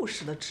黑户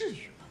似的，至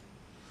于吗？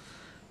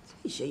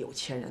这些有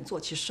钱人做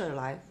起事儿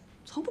来，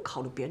从不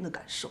考虑别人的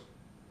感受，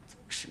真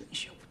是人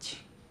血无情。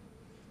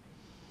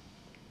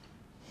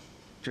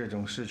这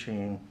种事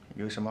情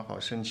有什么好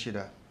生气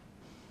的？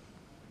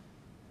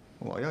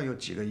我要有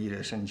几个亿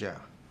的身价，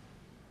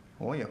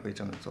我也会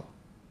这么做。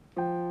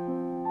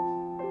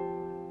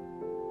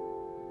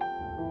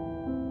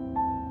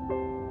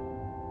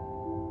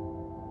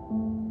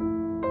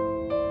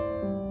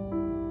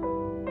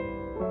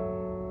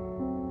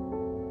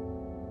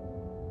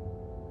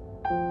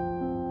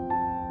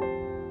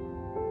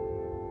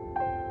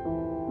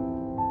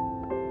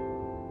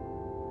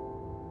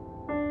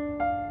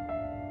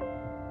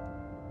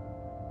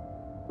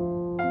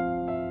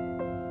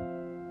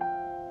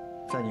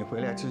在你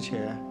回来之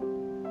前，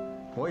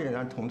我也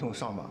让彤彤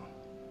上网，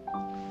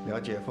了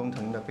解风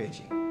腾的背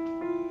景。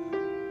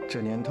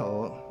这年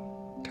头，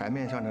台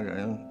面上的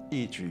人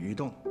一举一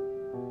动，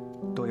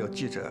都有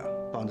记者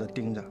帮着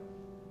盯着。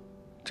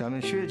咱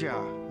们薛家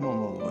默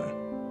默无闻。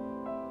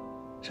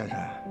珊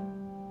珊，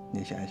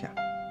你想想，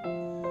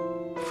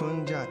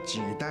风家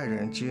几代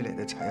人积累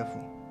的财富，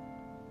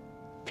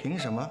凭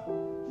什么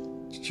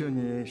就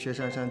你薛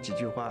珊珊几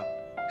句话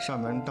上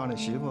门当了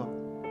媳妇？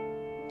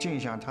尽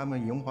享他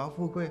们荣华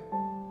富贵，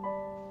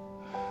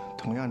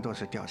同样都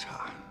是调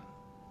查，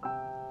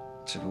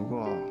只不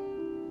过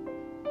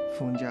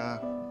风家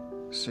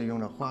是用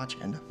了花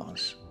钱的方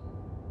式。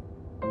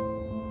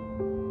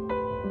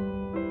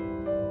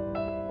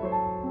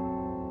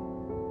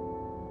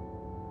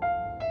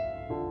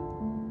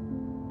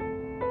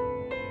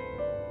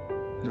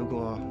如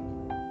果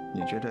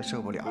你觉得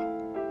受不了、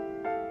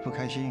不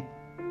开心，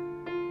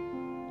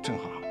这正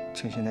好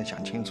趁现在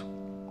讲清楚，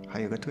还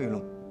有个退路。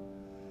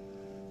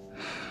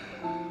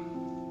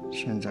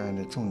现在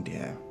的重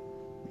点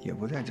也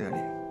不在这里，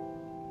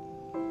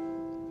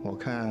我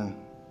看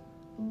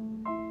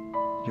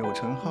有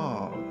成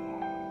浩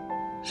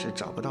是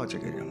找不到这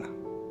个人了。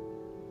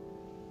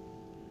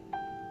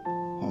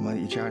我们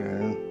一家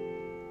人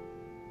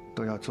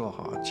都要做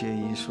好节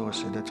衣缩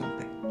食的准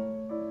备。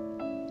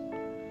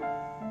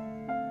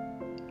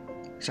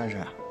珊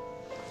珊，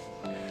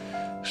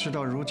事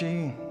到如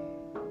今，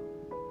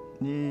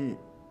你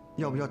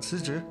要不要辞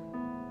职？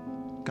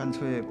干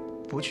脆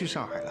不去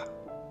上海了，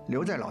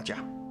留在老家。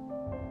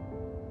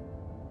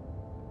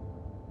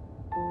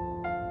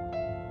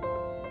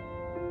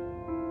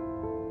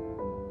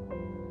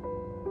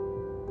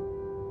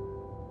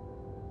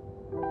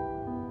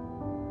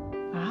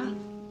啊？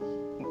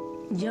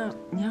你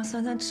让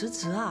珊珊辞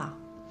职啊？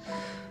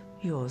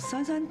哟，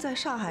珊珊在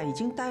上海已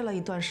经待了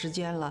一段时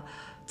间了，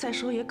再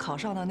说也考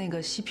上了那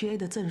个 CPA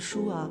的证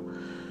书啊。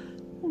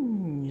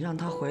你让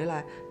她回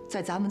来，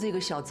在咱们这个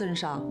小镇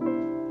上，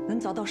能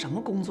找到什么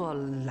工作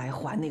来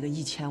还那个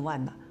1000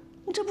万呢？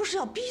你这不是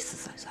要逼死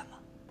珊珊吗？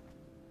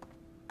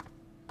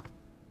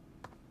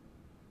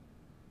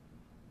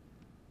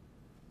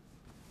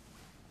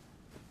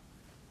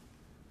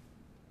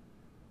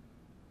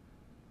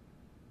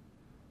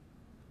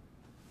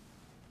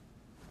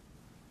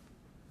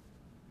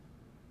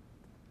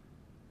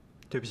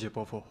对不起，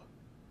伯父。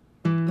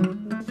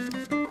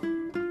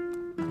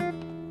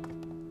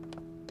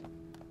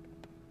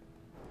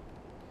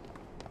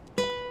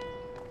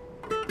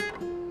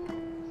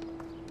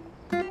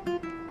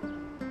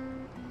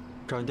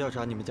找人调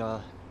查你们家，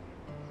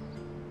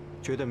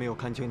绝对没有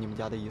看清你们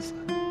家的意思。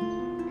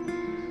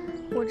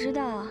我知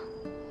道，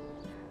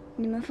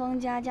你们封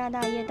家家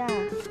大业大，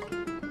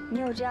你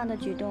有这样的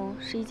举动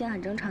是一件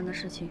很正常的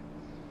事情。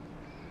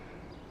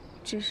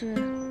只是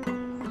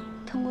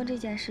通过这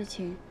件事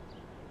情，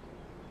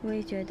我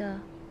也觉得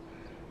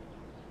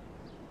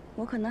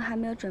我可能还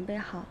没有准备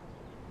好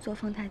做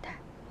封太太。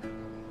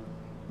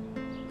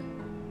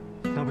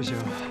那不行，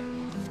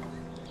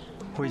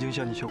我已经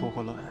向你求过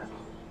婚了，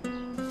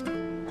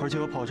而且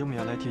我跑这么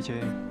远来提亲，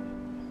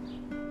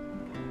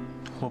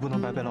我不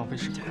能白白浪费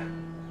时间。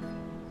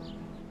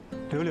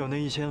柳柳那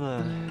1000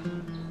万，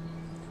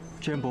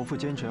既然伯父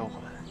坚持要还，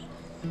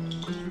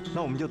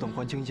那我们就等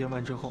还清1000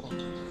万之后，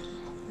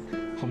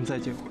我们再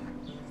结婚。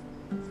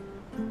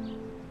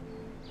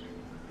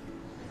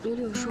柳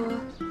柳说，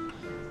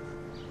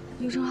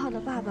刘成浩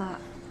的爸爸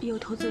也有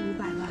投资500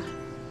万，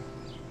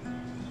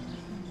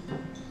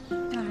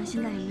当然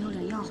现在也没有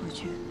人要回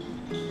去，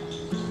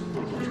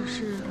只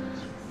是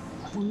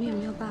我们也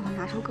没有办法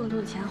拿出更多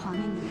的钱还给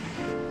你们。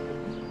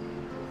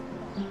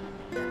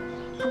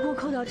不过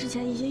扣掉之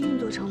前一些运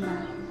作成本，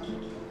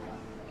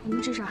我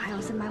们至少还有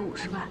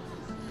350万。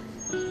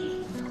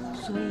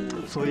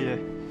所以，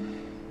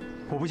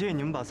我不建议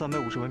你们把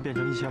350万变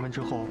成1000万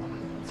之后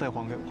再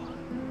还给我。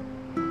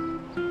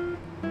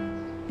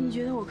你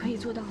觉得我可以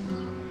做到吗？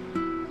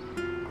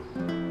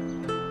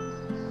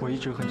我一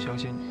直很相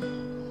信你。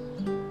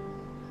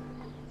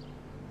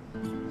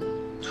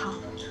好，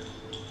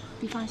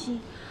你放心，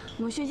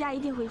我们薛家一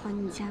定会还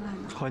你1000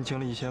万的。还清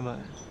了1000万，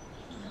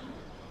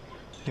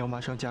你要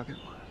马上嫁给我。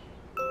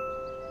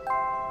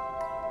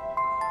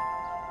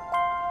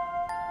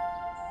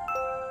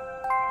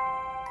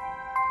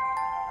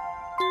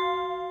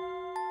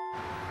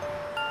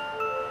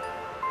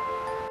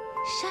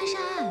珊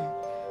珊，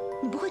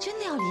你不会真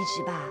的要离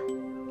职吧？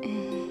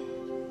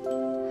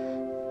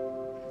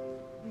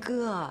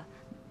哥，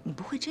你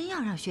不会真要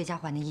让薛家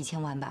还那1000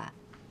万吧？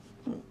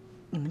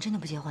你们真的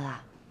不结婚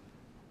啊？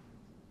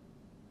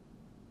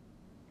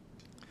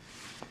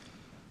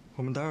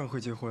我们当然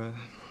会结婚，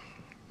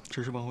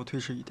只是往后推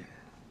迟一点。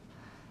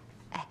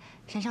哎，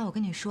珊珊，我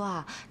跟你说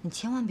啊，你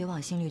千万别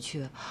往心里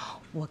去。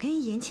我跟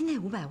你延期那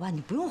500万，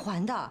你不用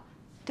还的，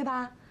对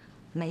吧？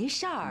没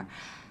事儿。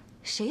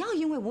谁要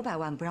因为500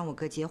万不让我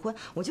哥结婚，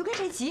我就跟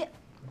谁急。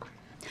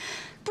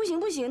不行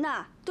不行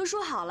的，都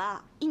说好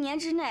了，1年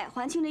之内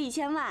还清这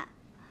1000万。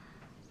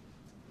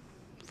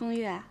风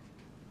月，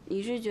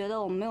你是觉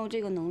得我没有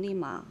这个能力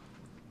吗？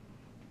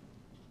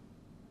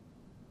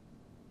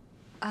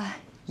啊，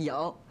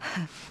有。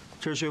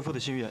这是薛父的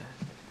心愿，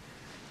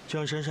就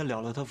让珊珊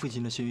了了他父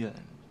亲的心愿，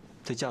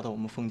再嫁到我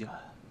们封家。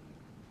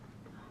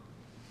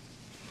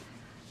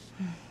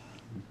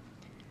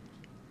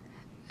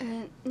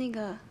那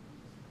个，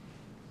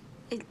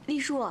丽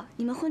树，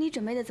你们婚礼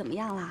准备的怎么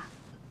样啦？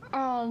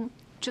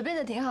准备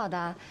的挺好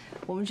的。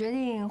我们决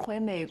定回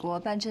美国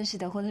办正式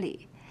的婚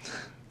礼。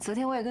昨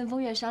天我也跟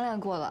风月商量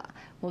过了，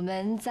我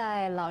们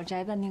在老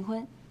宅办订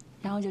婚，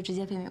然后就直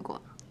接飞美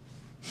国。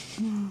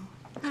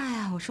哎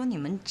呀，我说你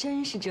们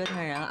真是折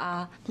腾人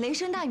啊！雷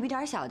声大雨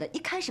点小的，一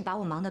开始把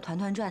我忙得团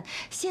团转，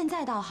现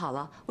在倒好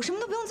了，我什么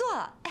都不用做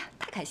了。哎呀，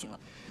太开心了。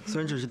虽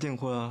然只是订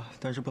婚啊，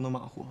但是不能马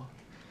虎。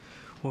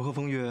我和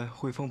风月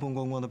会风风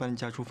光光的把你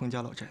嫁出风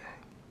家老宅。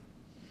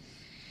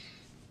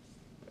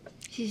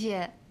谢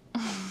谢。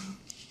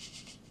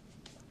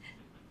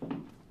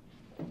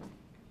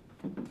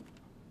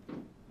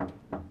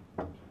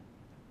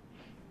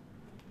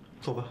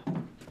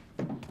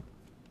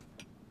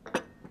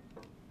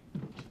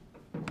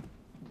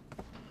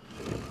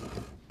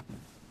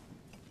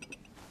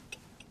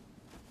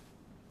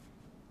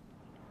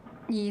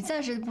你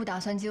暂时不打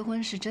算结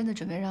婚，是真的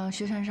准备让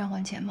薛珊珊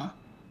还钱吗？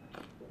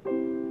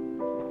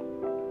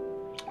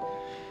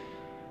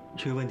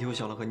这个问题我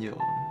想了很久，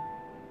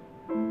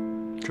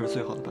这是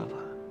最好的办法。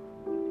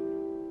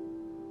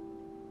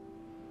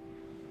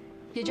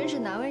也真是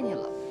难为你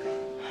了。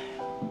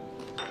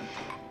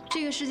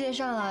这个世界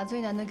上啊，最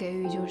难的给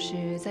予就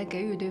是在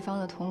给予对方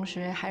的同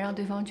时，还让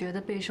对方觉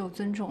得备受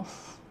尊重。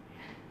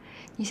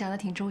你想的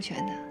挺周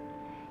全的，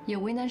也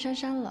为难珊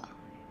珊了，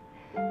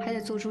还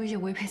得做出一些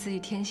违背自己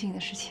天性的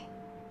事情。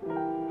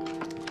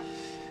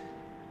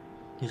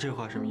你这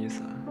话什么意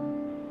思啊？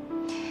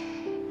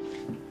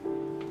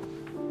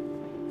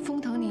风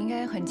腾，你应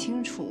该很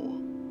清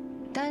楚，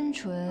单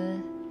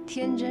纯、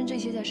天真这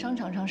些在商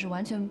场上是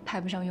完全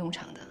派不上用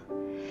场的。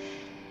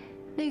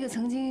那个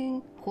曾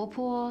经活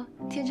泼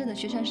天真的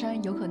薛珊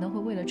珊，有可能会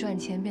为了赚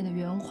钱变得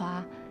圆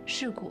滑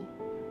世故。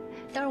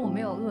当然我没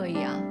有恶意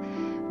啊，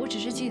我只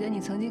是记得你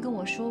曾经跟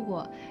我说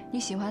过，你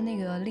喜欢那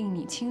个令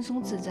你轻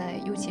松自在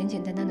又简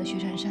简单单的薛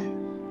珊珊。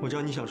我知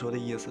道你想说的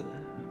意思，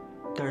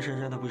但是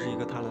珊珊她不是一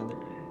个贪婪的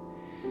人。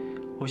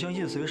我相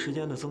信随时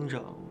间的增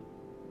长，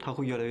她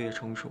会越来越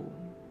成熟，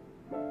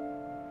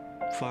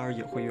反而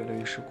也会越来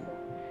越世故。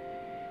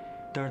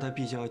但是她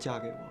毕竟要嫁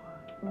给我。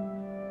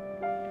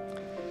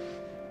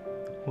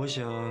我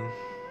想，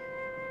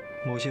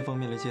某些方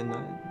面的艰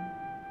难，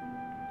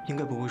应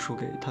该不会输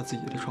给他自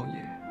己的创业。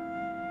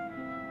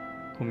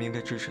我们应该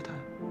支持他。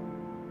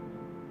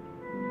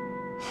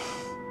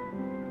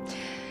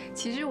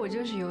其实我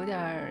就是有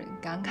点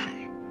感慨，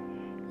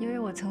因为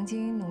我曾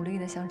经努力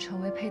的想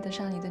成为配得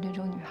上你的那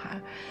种女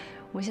孩，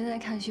我现在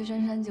看薛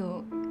珊珊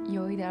就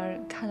有一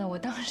点看到我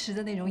当时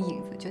的那种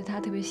影子，觉得她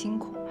特别辛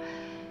苦。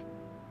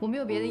我没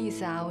有别的意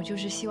思啊，我就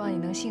是希望你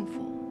能幸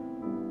福。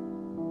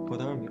我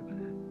当然明白。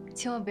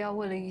千万不要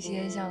为了一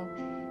些像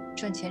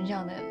赚钱这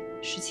样的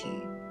事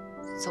情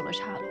走了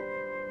岔路。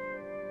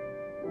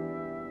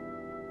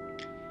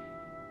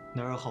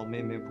哪有好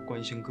妹妹不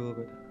关心哥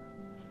哥的？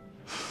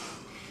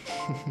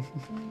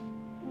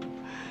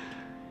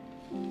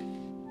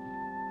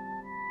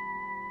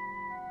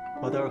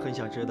我倒是很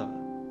想知道，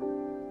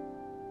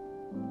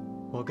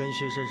我跟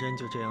薛珊珊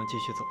就这样继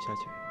续走下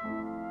去，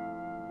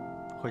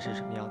会是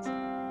什么样子？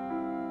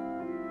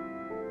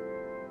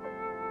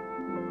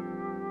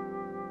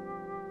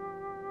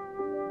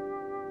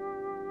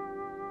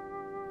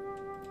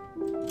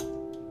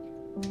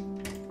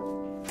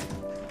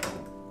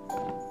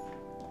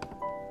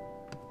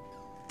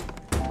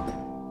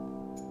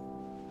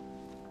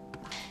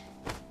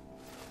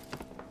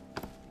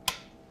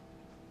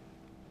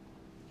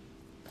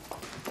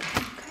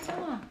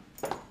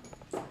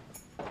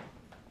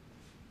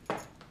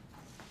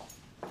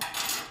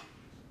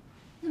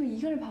一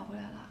个人跑回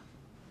来了？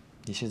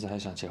你现在还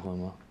想结婚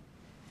吗？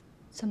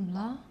怎么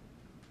了？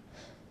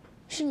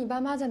是你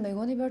爸妈在美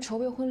国那边筹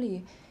备婚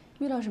礼，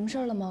遇到什么事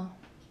儿了吗？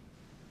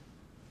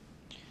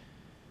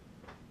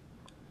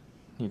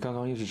你刚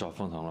刚又去找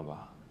凤腾了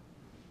吧？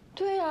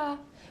对呀，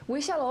我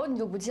一下楼你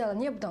就不见了，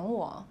你也不等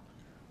我。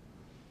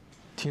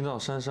听到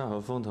珊珊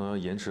和凤腾要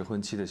延迟婚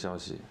期的消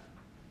息，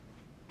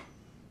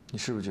你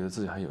是不是觉得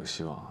自己还有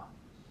希望啊？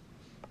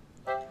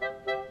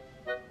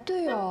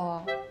对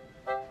哦。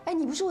哎，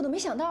你不说我都没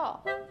想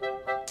到。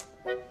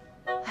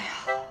哎呀，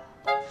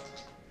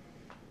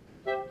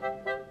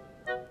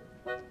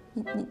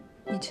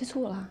你吃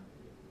醋了？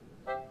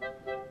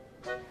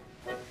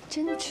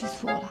真吃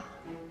醋了？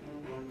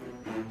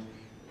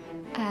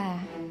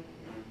哎，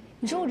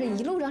你说我这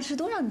一路上吃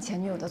多少你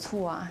前女友的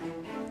醋啊？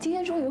今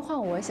天终于换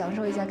我享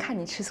受一下看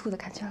你吃醋的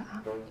感觉了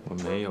啊！我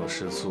没有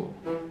吃醋，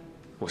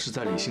我是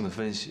在理性的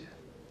分析。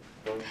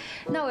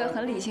那我也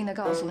很理性的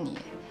告诉你。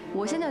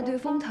我现在对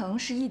风腾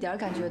是一点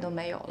感觉都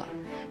没有了，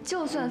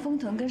就算风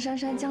腾跟珊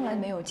珊将来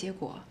没有结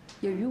果，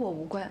也与我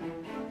无关。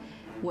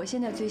我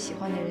现在最喜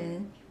欢的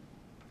人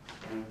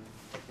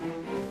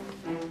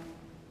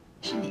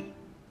是你。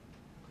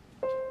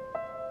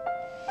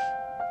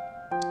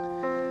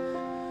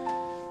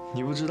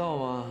你不知道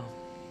吗？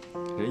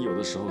人有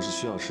的时候是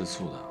需要吃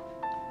醋的，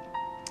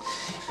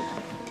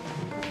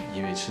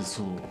因为吃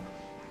醋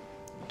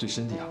对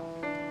身体好。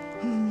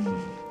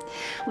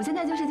我现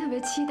在就是特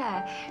别期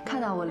待看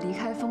到我离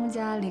开封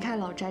家、离开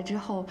老宅之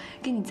后，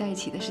跟你在一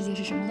起的世界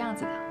是什么样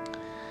子的。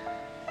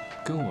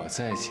跟我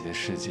在一起的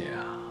世界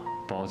啊，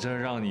保证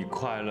让你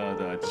快乐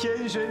的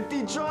天旋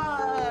地转。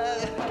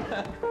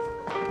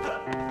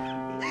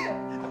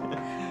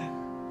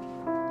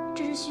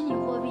这是虚拟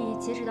货币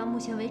截止到目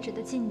前为止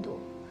的进度，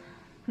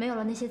没有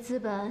了那些资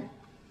本，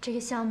这个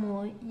项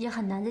目也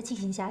很难再进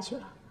行下去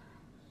了。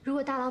如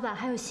果大老板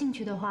还有兴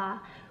趣的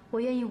话，我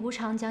愿意无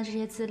偿将这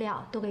些资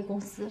料都给公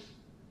司。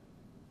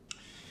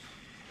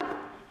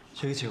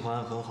这个企划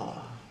案很好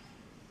啊，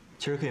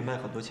其实可以卖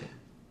很多钱。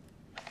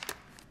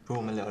不如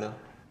我们聊聊。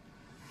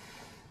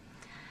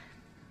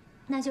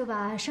那就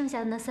把剩下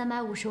的那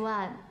350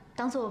万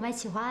当做我卖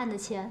企划案的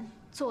钱，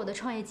做我的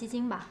创业基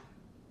金吧。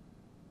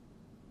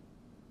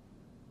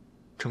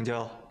成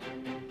交。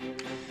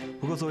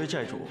不过作为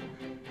债主，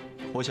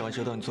我想要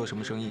知道你做什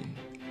么生意。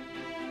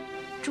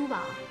珠宝。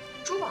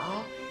珠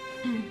宝？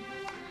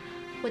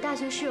我大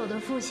学室友的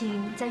父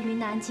亲在云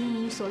南经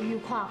营一所玉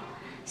矿，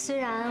虽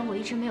然我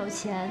一直没有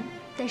钱，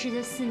但是这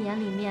4年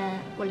里面，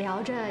我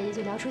聊着也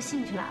就聊出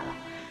兴趣来了。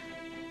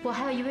我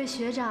还有一位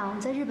学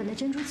长在日本的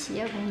珍珠企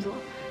业工作。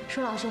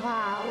说老实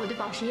话，我对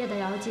宝石业的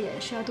了解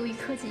是要多于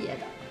科技业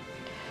的。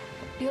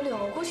柳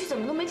柳，过去怎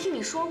么都没听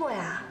你说过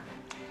呀？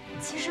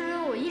其实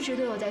我一直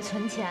都有在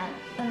存钱，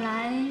本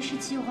来是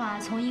计划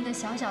从一个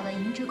小小的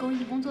银质工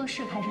艺工作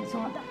室开始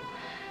做的，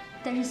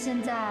但是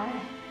现在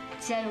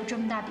既然有这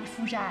么大笔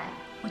负债，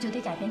我就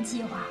得改变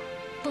计划，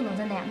不能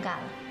再那样干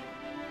了。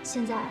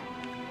现在，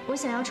我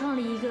想要创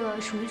立一个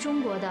属于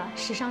中国的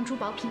时尚珠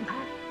宝品牌。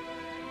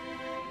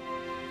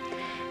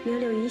柳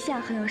柳一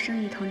向很有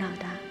生意头脑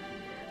的，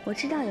我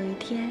知道有一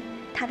天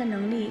他的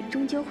能力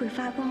终究会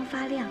发光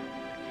发亮，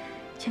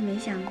却没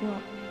想过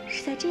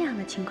是在这样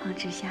的情况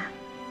之下。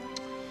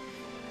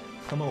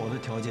那么我的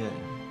条件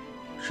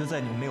是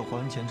在你们没有还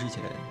完钱之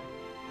前，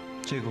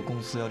这个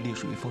公司要隶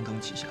属于丰腾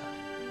旗下，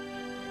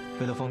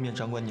为了方便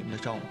掌管你们的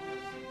账务。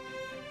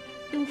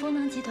用丰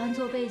腾集团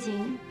做背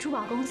景，珠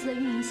宝公司的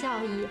运营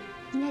效益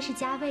应该是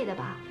加倍的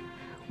吧？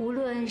无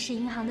论是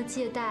银行的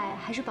借贷，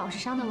还是宝石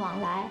商的往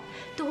来，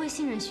都会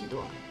信任许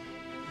多。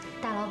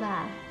大老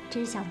板，这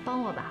是想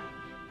帮我吧？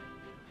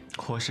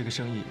我是个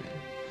生意人，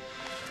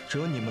只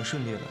有你们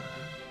顺利了，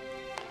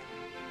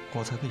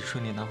我才可以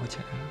顺利拿回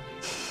钱啊。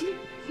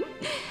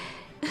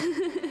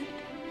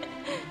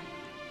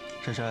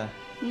珊珊，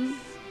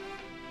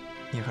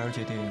你还是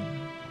决定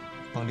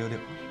帮柳柳？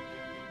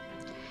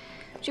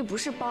这不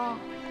是帮，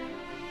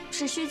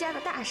是薛家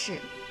的大事，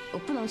我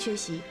不能缺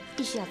席，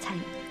必须要参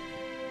与。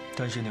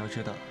但是你要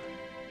知道，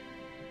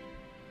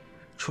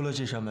出了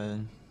这扇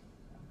门，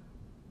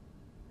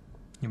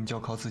你们就要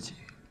靠自己。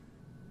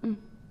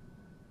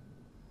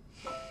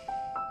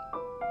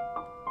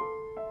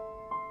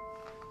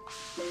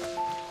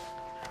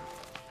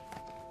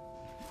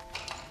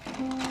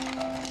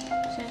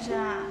珊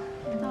珊，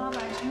大老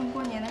板趁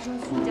过年的时候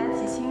去你家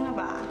提亲了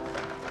吧？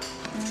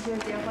你们就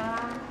结婚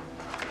啦？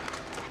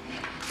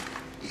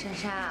珊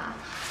珊啊，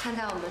看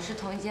在我们是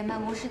同一间办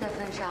公室的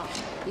份上，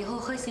以后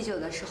喝喜酒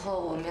的时候，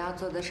我们要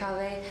坐得稍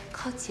微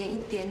靠前一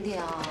点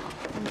点哦。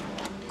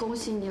恭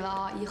喜你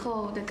了，以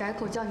后得改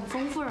口叫你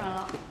丰夫人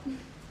了。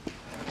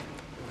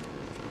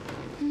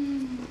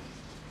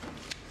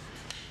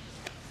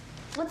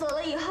我走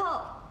了以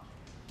后，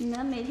你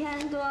们每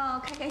天都要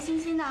开开心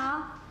心的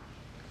啊，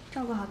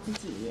照顾好自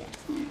己，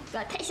不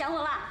要太想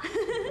我啦。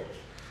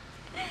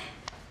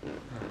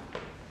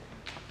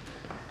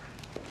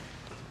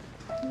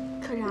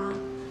科长，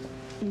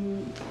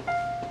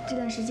这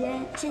段时间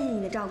谢谢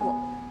你的照顾。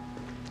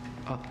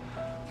啊，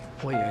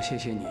我也要谢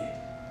谢你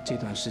这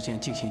段时间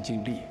尽心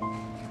尽力。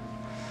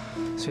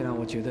虽然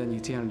我觉得你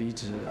这样离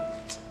职，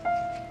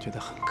觉得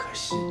很可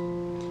惜，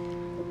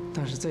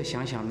但是再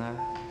想想呢，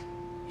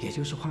也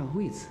就是换个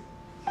位置，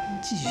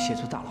继续协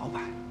助大老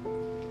板。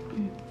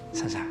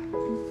珊珊，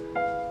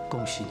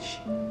恭喜你。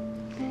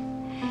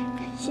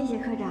谢谢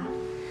科长。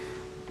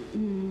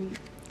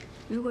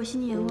如果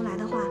新的员工来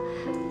的话，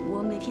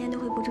我每天都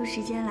会拨出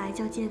时间来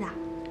交接的。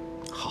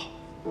好。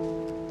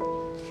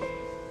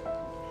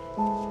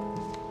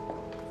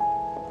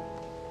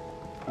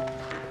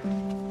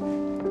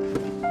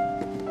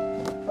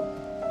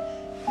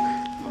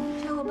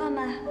小伙伴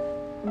们，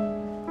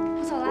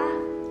我走啦。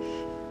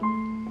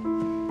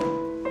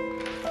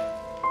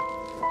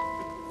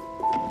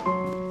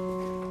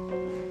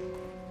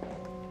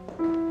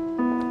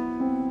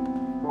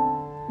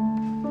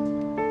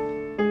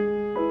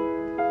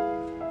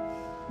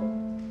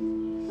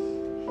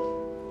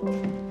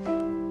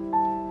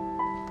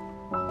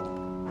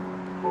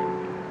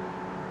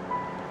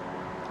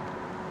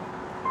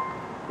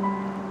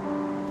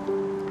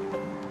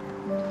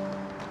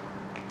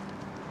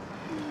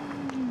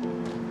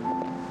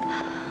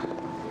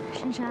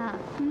珊珊，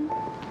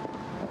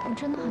我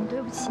真的很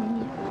对不起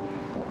你。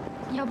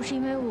要不是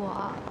因为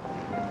我，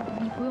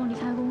你不用离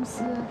开公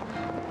司，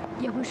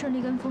也会顺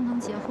利跟丰腾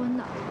结婚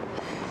的。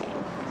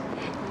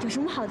有什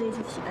么好对不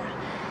起的？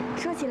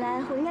说起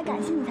来，我应该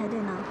感谢你才对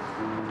呢。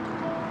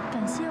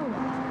感谢我？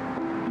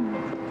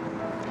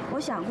我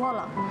想过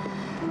了，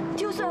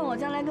就算我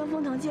将来跟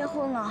丰腾结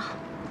婚了，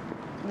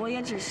我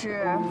也只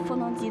是丰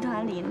腾集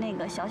团里那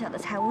个小小的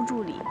财务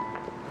助理。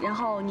然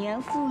后年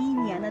复一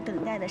年的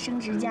等待的升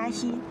职加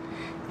薪，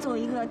做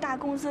一个大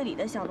公司里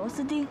的小螺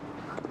丝钉。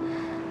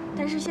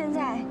但是现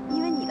在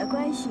因为你的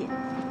关系，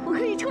我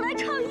可以出来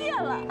创业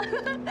了，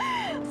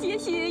也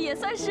许也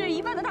算是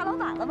一半的大老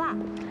板了吧。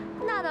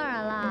那当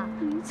然啦，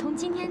从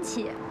今天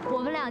起，我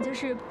们俩就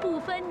是不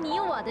分你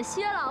我的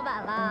薛老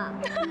板了。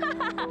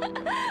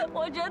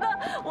我觉得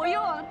我又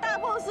往大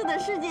boss 的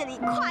世界里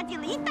跨进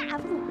了一大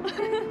步。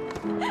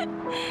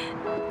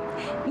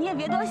你也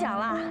别多想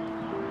了。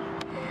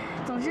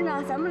总之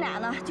呢，咱们俩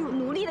呢就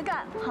努力的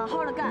干，好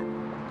好的干。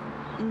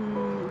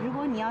如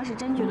果你要是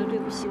真觉得对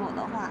不起我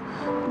的话，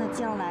那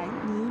将来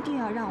你一定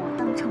要让我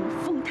当成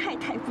丰太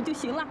太不就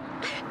行了？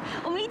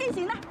我们一定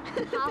行的。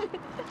好，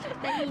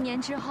那1年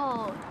之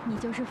后，你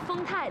就是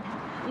丰太太，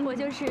我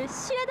就是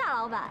薛大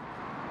老板。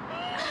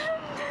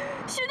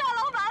徐大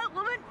老板，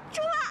我们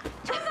出发！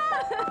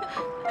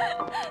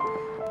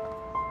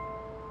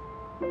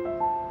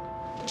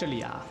这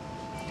里啊，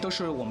都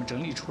是我们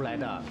整理出来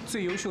的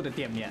最优秀的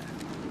店面，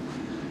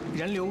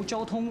人流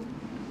交通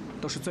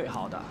都是最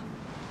好的，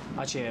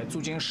而且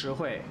租金实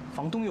惠，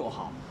房东又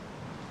好。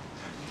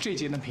这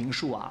间的平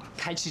数啊，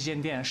开7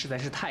间店实在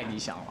是太理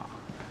想了。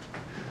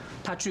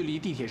它距离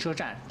地铁车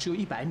站只有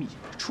100米，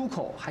出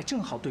口还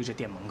正好对着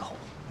店门口，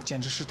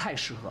简直是太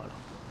适合了。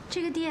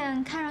这个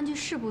店看上去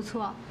是不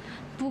错，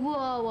不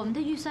过我们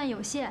的预算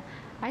有限，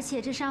而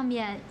且这上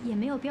面也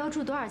没有标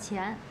注多少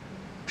钱。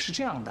是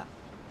这样的，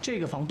这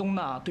个房东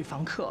呢对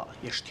房客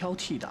也是挑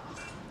剔的，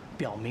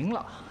表明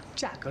了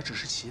价格只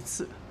是其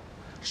次，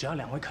只要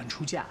2位肯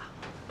出价，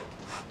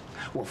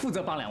我负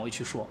责帮2位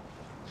去说。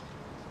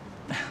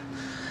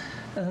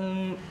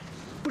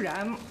不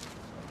然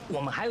我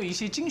们还有一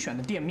些精选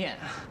的店面，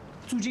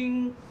租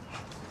金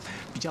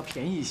比较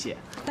便宜一些，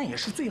但也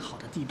是最好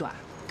的地段，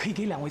可以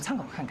给2位参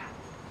考看看。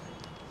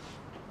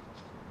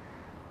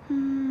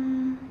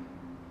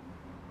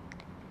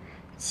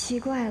奇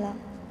怪了，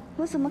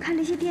我怎么看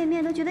这些店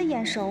面都觉得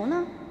眼熟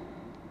呢？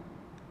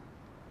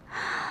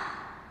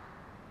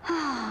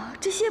啊，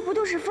这些不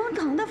都是丰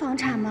腾的房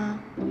产吗？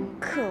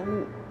可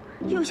恶，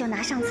又想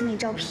拿上次那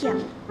招骗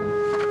我。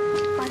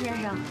方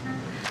先生，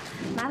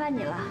麻烦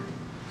你了，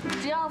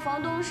只要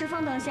房东是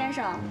丰腾先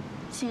生，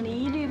请您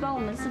一律帮我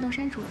们自动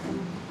删除。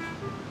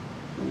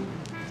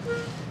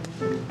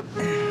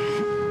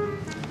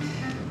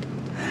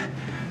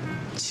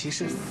其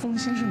实封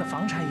先生的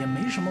房产也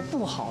没什么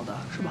不好的，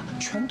是吧？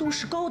全都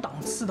是高档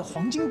次的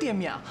黄金店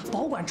面啊，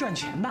保管赚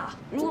钱的。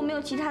如果没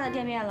有其他的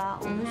店面了，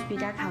我们就去别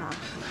家看了。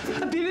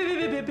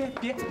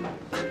别！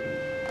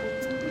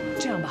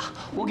这样吧，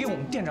我给我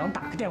们店长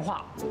打个电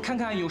话，看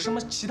看有什么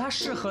其他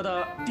适合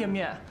的店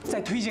面，再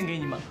推荐给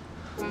你们。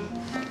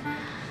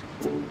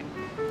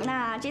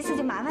那这次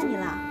就麻烦你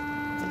了，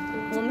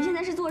我们现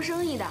在是做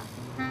生意的，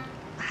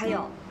还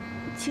有，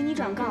请你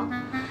转告，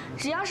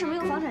只要是没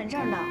有房产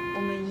证的，我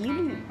们一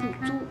律不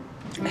租。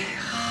哎，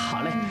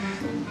好嘞，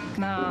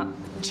那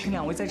请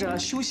2位在这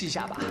休息一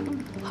下吧，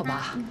好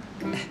吧？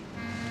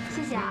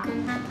谢谢啊。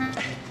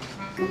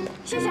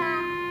谢谢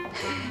啊。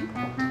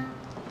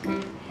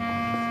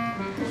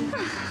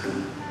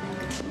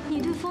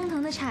你对丰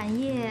腾的产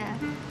业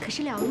可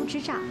是了如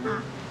指掌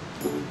啊。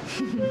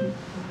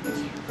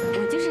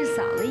我就是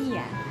扫了一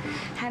眼，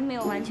还没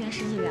有完全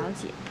实际了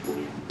解。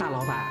大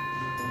老板，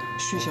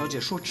薛小姐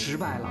说直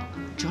白了，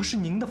只要是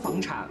您的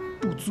房产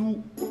不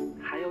租，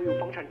还要有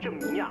房产证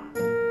明呀。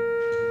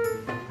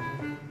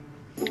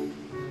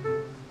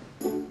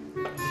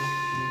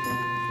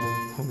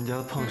我们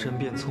家胖婶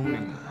变聪明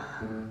了。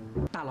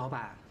大老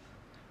板，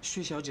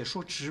薛小姐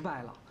说直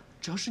白了，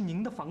只要是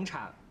您的房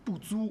产不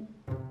租，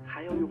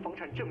还要有房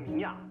产证明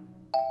呀。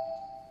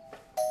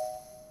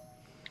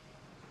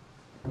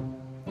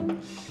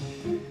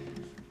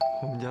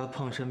我们家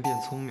胖婶变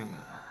聪明了。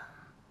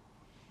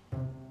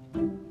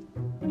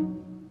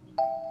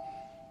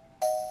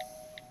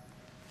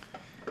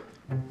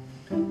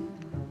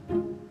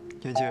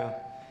燕青，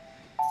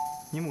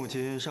你母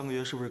亲上个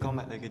月是不是刚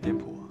买了一个店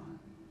铺啊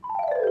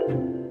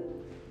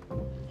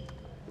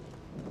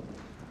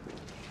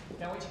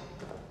？2位请。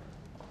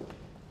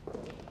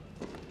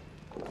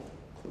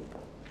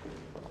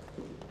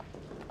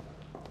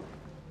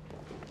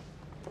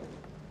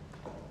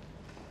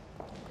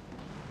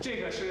这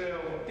个是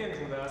我们店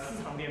主的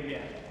私藏店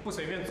面，不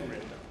随便租人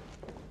的。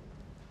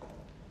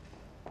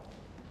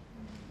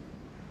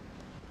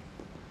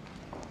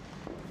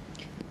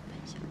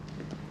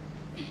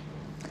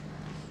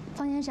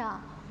方先生，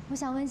我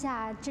想问一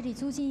下，这里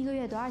租金1个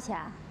月多少钱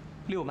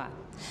？6万。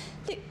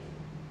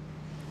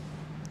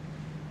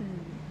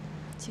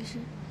其实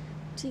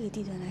这个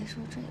地段来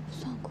说，这也不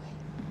算贵，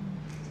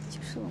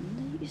就是我们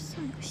的预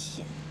算有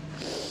限。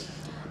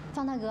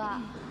方大哥，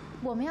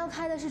我们要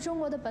开的是中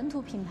国的本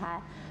土品牌，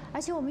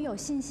而且我们有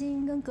信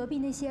心跟隔壁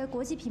那些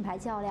国际品牌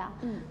较量。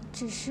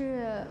只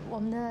是我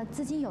们的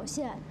资金有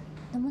限，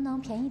能不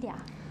能便宜点？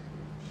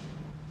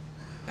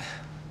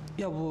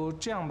要不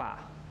这样吧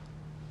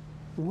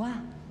，5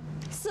万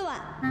？4万。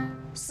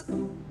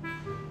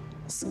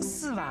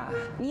4万。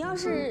你要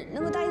是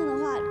能够答应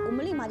的话，我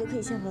们立马就可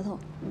以签合同。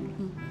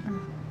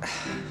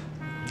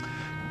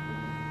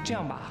这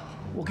样吧，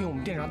我给我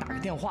们店长打个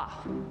电话。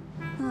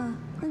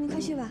那你快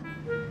去吧。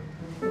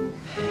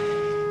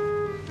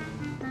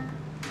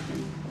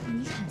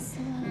你砍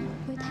4万会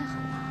不会太好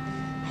了？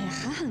哎呀，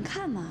喊喊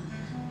看嘛，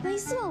万一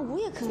4万5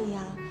也可以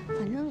呀，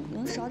反正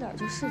能少点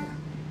就是点。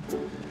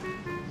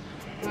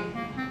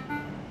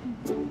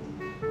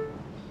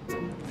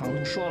房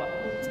东说了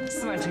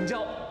，4万成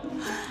交。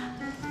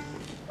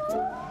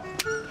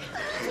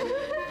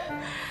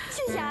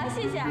谢谢啊，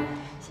谢谢，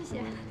谢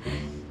谢。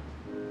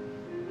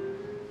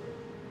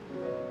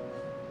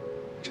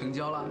成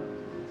交了。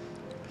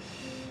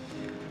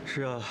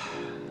是啊，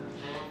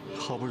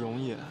好不容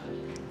易。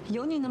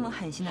有你那么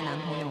狠心的男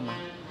朋友吗？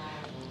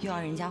又要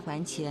人家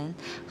还钱，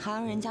还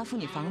要人家付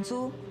你房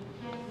租，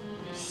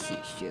吸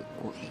血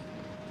鬼！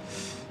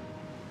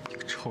你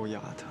个臭臭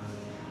丫头。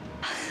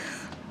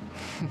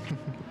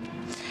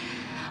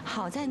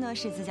好在呢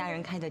是自家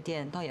人开的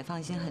店，倒也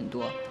放心很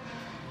多。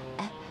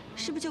哎，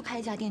是不是就开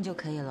一家店就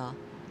可以了？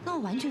那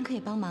我完全可以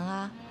帮忙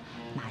啊！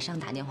马上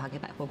打电话给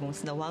百货公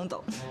司的汪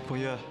董。冯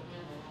月，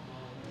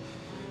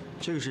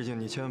这个事情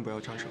你千万不要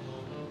插手。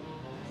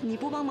你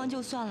不帮忙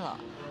就算了，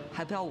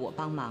还不要我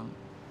帮忙。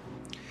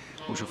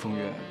我说风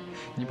月，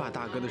你把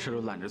大哥的事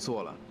都揽着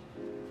做了，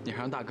你还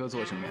让大哥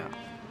做什么呀？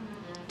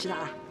知道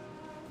了。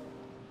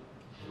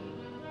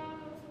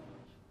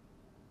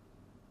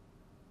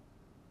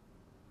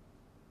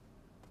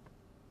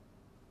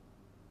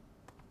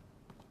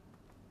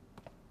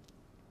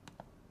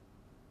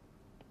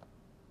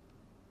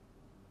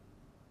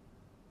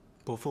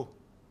伯父，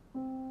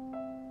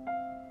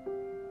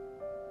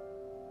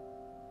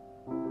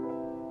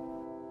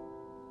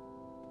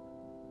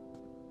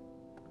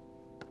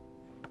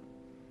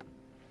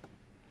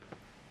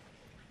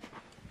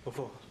伯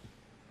父，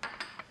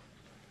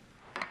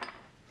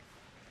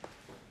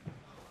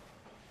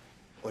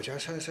我家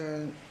珊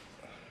珊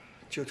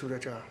就住在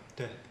这儿。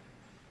对。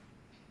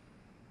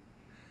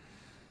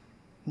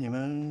你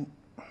们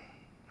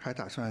还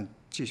打算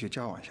继续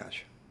交往下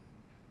去？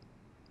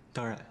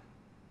当然。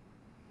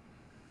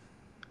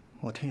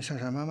我听珊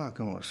珊妈妈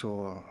跟我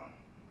说，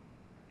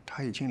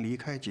她已经离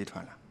开集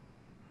团了。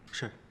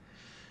是。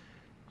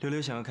溜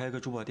溜想要开一个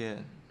珠宝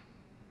店，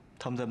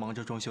他们在忙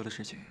着装修的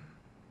事情。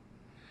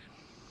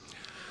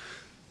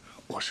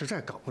我实在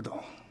搞不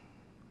懂，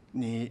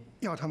你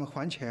要他们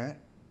还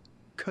钱，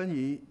可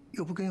你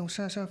又不跟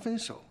珊珊分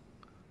手。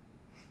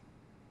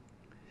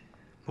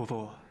伯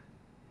父，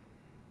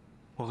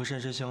我和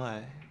珊珊相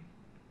爱，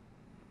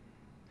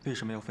为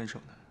什么要分手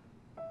呢？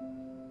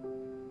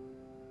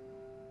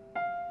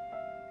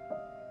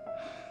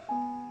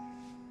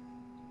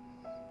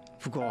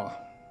不过，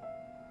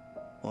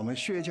我们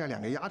薛家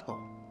两个丫头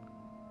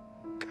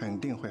肯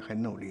定会很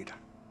努力的。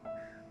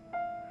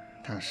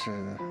但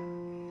是，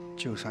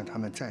就算他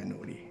们再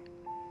努力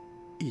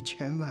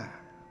，1000万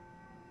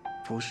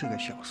不是个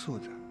小数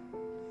字。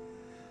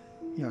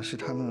要是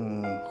他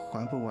们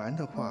还不完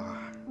的话，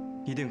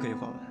一定可以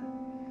还完。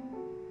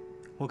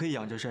我可以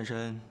养着珊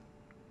珊，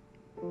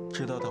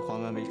直到她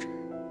还完为止。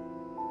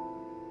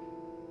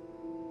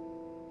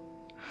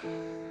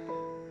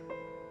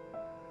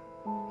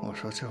我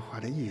说这话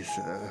的意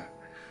思，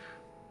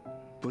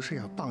不是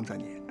要帮着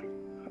你，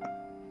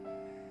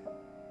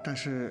但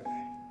是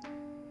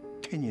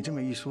听你这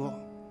么一说，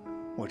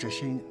我这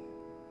心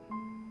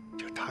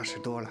就踏实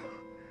多了。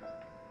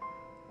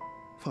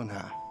凤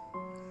台，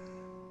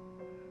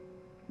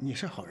你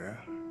是好人，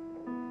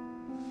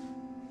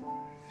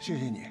谢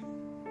谢你。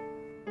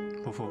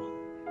伯父，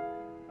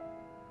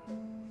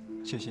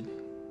谢谢你。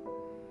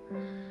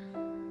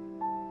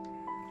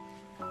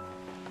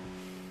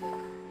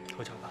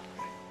喝茶吧。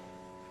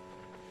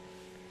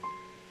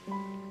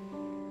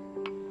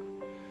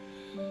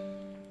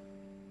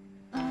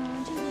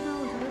这个地方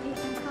我觉得可以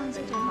放一些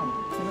这个。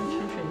你们请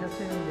选一下这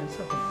样颜色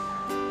的。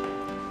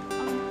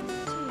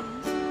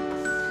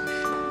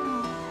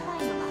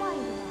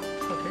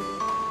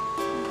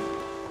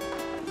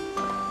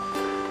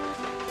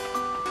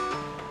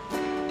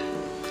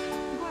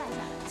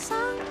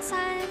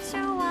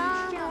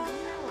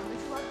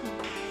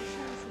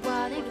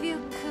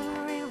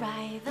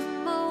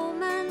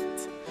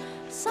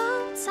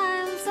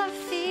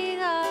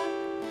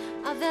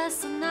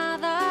There's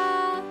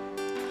another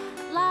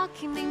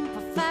lacking in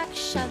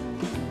perfection.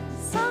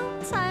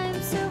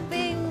 Sometimes you've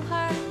been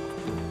hurt,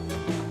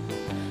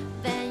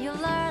 then you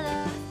learn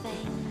a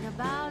thing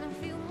about a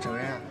few more. 整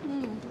人，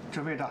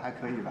这味道还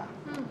可以吧？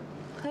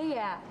可以。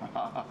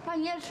爸，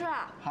你也吃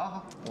啊？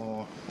好，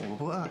我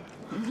不饿。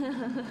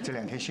这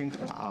2天辛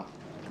苦了啊。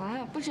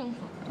哎，不辛苦。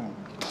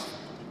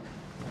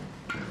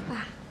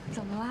爸，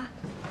怎么了？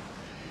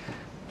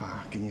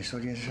爸，给你说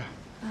件事。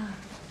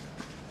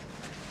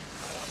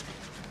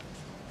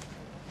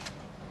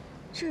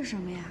这是什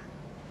么呀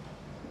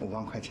？5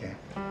万块钱。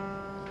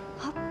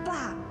啊，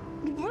爸，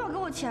你不是要给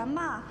我钱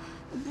吧？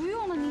不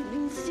用了，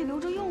你自己留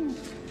着用。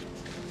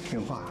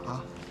听话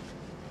啊！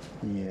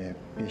你也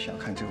别小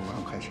看这5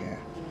万块钱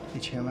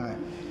，1000万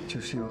就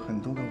是有很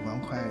多个5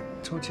万块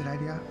凑起来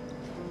的呀。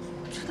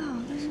我知道，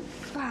但是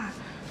爸，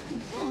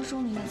我不能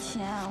收你的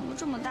钱，我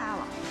这么大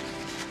了。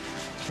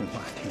听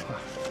话，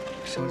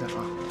收着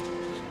啊。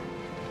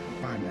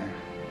爸呢，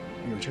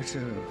有着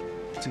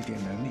这点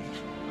能力，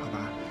好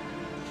吧？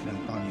能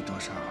帮你多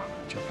少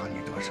就帮你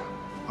多少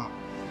啊！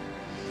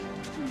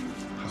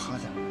好好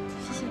的。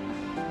谢谢爸。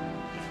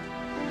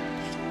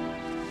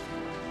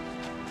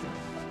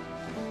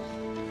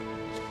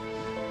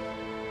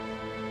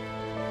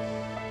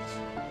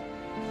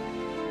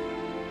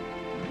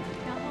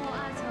然后2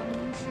层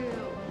是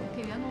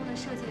给员工的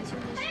设计的休息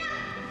室。哎呀，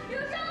有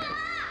蟑螂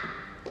啊！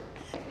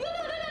溜，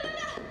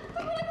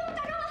快过来给我打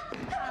蟑螂！快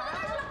跑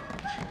到那去了！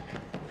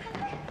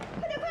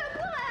快点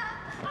过来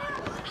啊！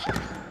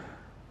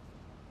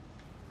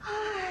哎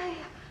呀，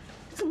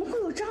怎么会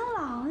有蟑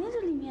螂呀？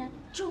这里面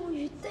终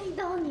于逮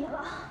到你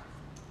了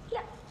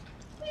呀！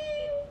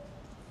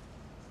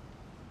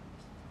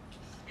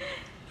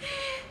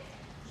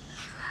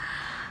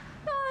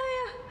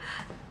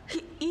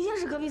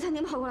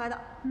回来的。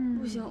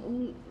不行，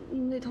我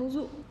们得投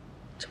诉。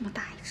这么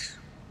大一只，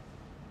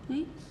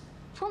哎，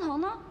风腾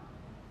呢？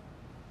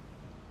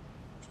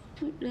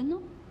人呢？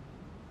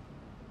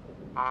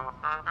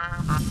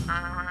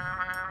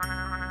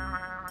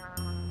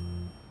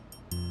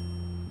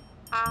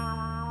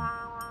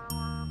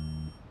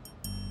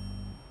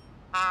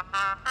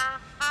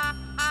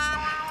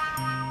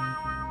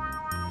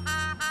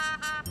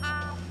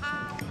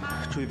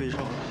注意背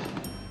上。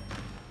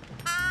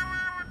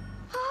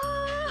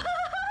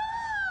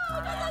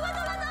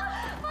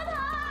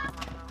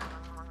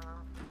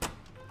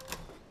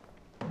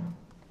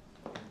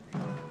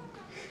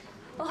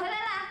我回来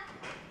啦！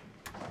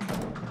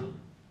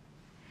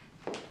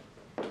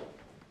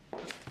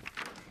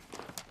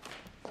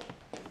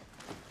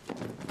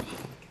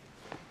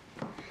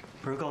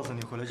不是告诉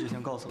你回来之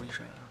前告诉我一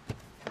声，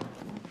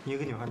你一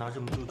个女孩拿这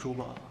么多珠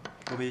宝，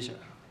多危险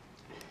啊！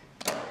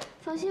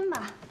放心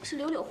吧，是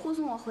柳柳护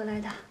送我回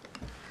来的。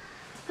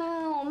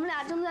我们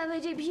俩正在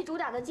为这批主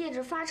打的戒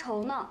指发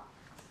愁呢。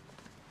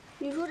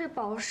你说这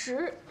宝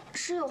石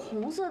是有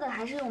红色的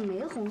还是有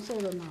玫红色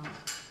的呢？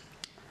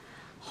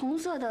红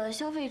色的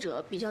消费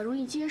者比较容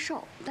易接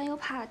受，但又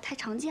怕太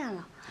常见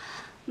了；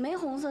玫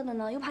红色的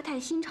呢，又怕太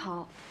新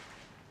潮，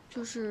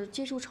就是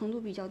接受程度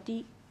比较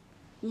低。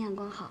你眼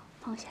光好，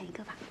帮我选一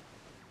个吧。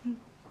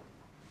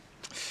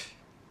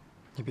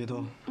你别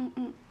动。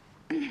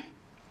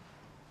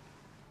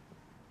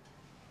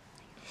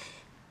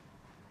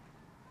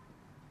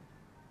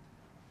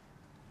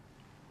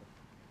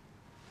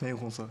玫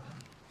红色。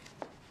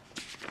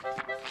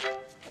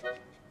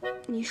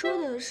你说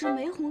的是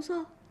玫红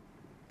色？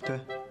对。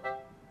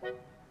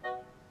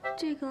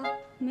这个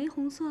玫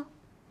红色。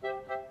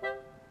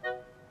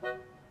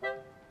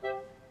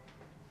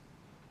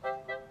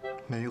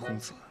玫红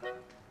色。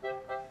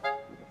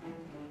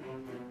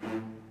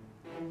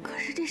可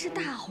是这是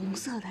大红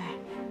色的哎。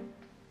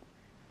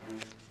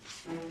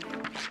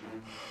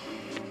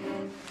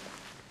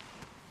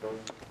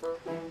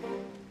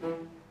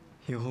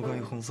以后关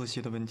于红色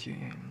系的问题，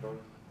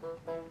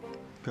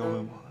不要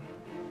问我。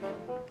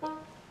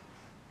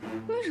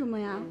为什么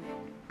呀？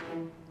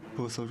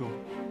我色弱。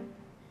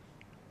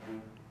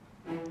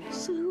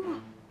色弱？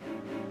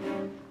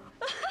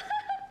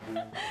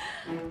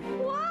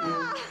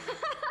哇！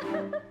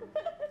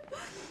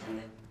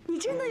你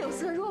真的有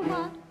色弱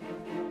吗？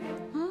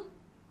啊？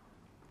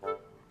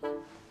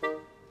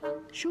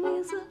什么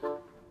颜色？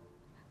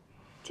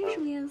这什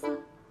么颜色？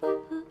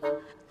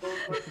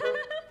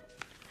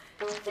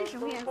这什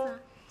么颜色？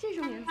这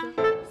什么颜色？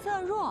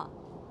色弱，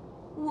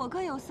我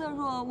哥有色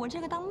弱，我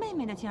这个当妹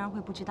妹的竟然会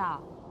不知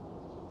道。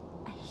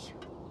哎呀，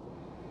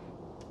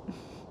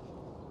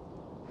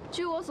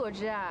据我所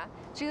知啊，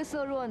这个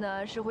色弱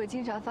呢是会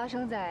经常发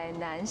生在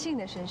男性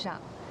的身上，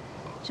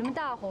什么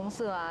大红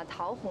色啊、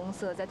桃红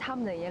色，在他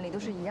们的眼里都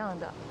是一样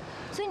的。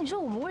所以你说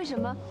我们为什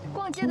么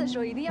逛街的时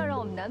候一定要让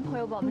我们男朋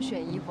友帮我们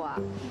选衣服啊？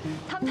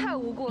他们太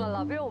无辜了，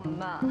老被我们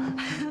骂。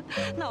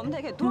那我们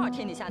得给多少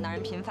天底下男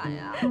人平反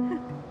呀？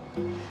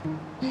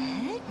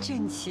哎，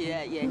郑琪、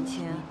言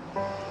青，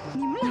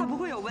你们俩不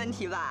会有问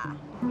题吧？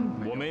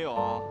我没有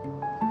啊，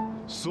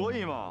所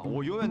以嘛，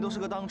我永远都是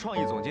个当创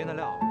意总监的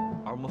料，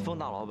而我们风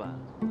大老板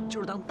就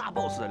是当大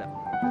boss 的料。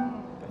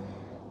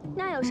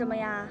那有什么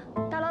呀？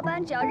大老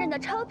板只要认得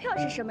钞票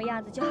是什么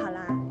样子就好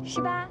啦，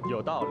是吧？有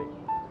道理。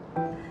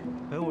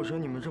哎，我说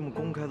你们这么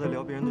公开的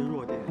聊别人的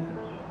弱点，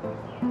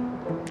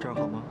这样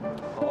好吗？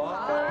好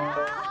啊。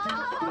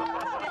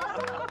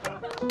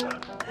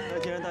那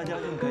既然大家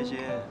这么开心，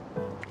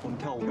我们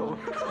跳舞吧。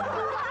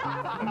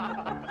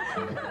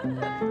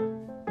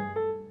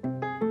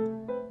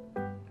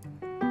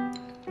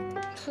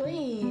所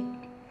以，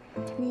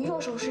你右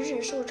手食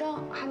指受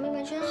伤还没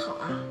完全好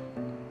啊？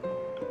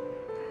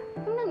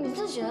那你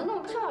字写的那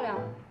么漂亮，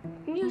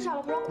一定下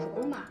了不少苦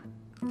功吧？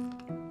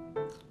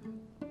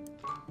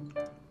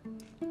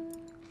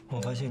我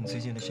发现你最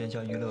近的线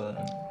下娱乐，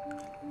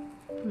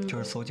就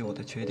是搜集我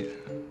的缺点。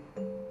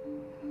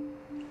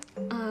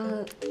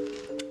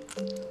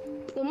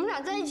我们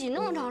俩在一起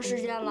那么长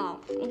时间了，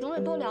我总得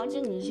多了解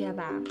你一些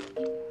吧。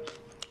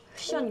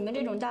像你们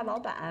这种大老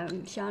板，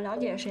想了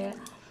解谁，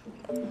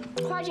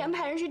花钱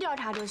派人去调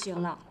查就行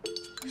了。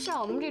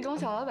像我们这种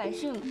小老百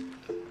姓，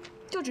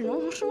就只能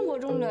从生活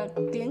中的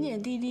点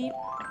点滴滴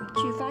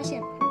去发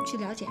现、去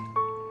了解，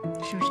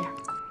是不是？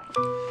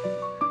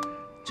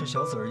这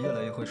小嘴儿越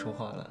来越会说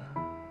话了。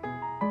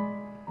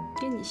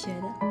跟你学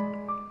的。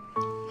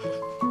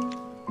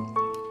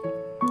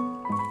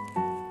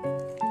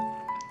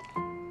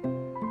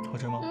好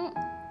吃吗？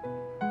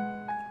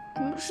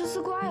是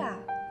丝瓜呀。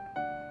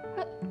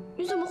哎，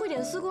你怎么会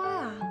点丝瓜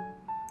呀？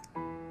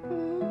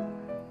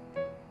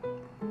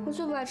我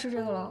最不爱吃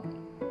这个了。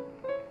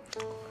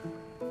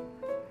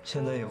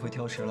现在也会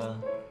挑食了？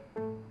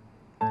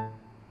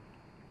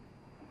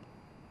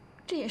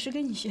这也是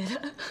跟你学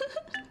的。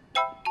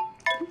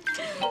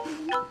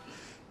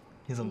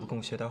你怎么不跟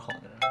我学点好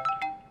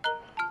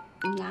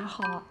的？哪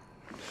好？好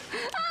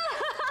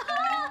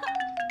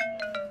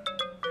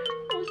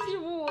欺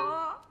负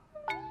我！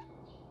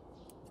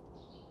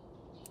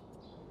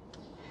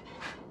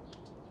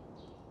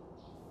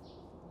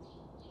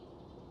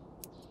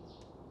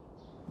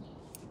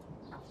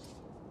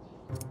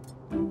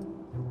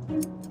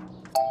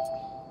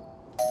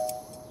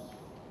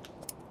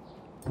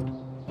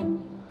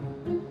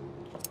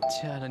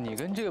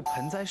个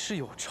盆栽是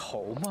有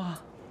仇吗？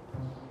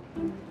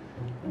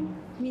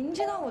明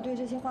知道我对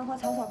这些花花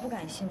草草不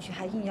感兴趣，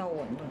还硬要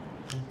我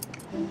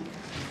弄。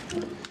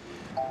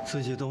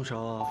自己动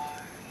手，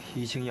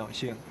怡情养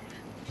性。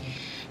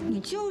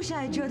你就是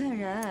爱折腾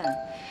人。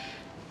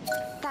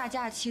大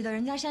假期的，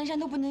人家珊珊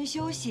都不能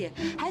休息，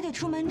还得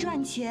出门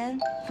赚钱，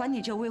还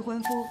你这未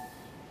婚夫，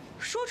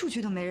说出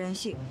去都没人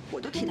信，我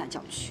都替他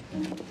叫屈。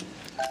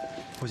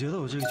我觉得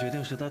我这个决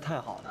定实在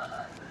太好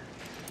了。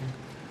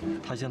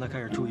他现在开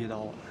始注意到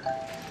我了，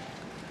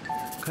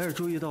开始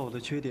注意到我的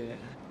缺点，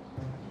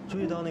注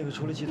意到那个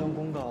除了集团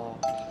公告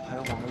还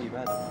有网络以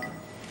外的我，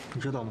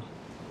你知道吗？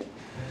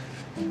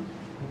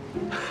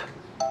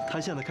他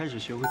现在开始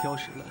学会挑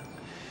食了，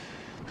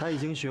他已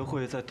经学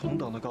会在同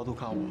等的高度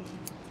看我，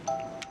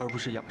而不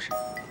是仰视。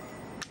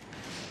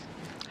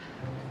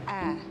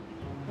哎，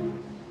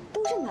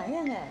都是男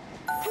人哎，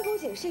开口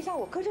解释一下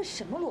我哥这是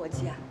什么逻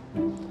辑啊？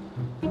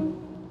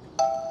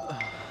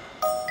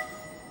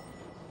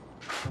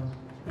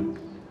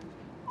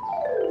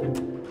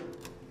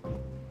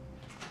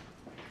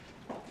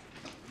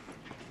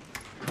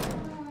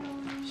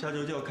下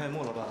周就要开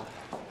幕了吧？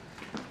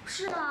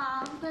是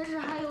啊，但是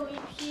还有一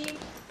批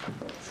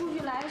数据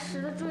来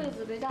时的坠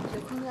子被大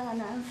雪困在了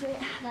南非，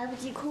来不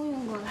及空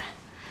运过来。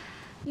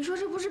你说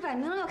这不是摆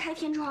明了要开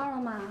天窗了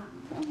吗？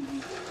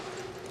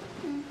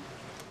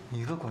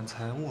你一个管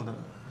财务的，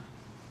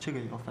这个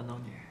也要烦恼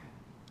你？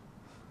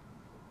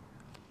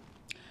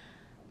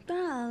当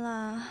然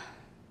啦，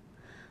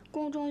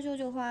光装修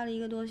就花了1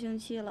个多星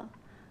期了，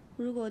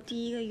如果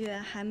第1个月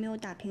还没有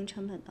打平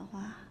成本的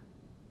话，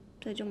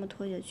再这么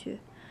拖下去，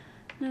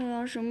那我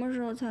要什么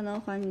时候才能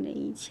还你的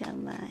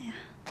1000万呀？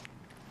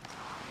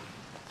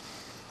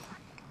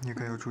你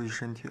可要注意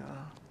身体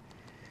啊！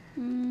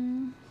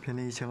别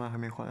那1000万还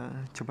没还，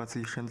就把自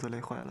己身子累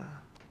坏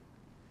了。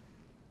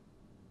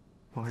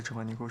我还指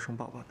望你给我生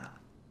宝宝呢。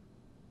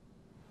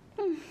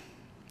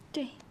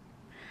对，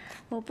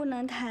我不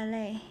能太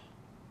累，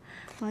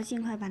我要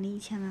尽快把那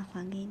1000万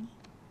还给你，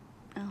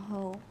然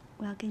后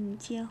我要跟你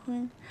结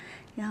婚，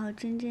然后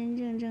真真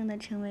正正的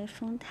成为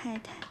疯太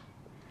太，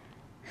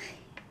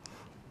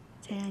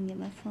再让你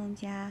们疯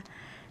家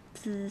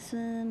子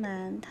孙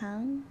满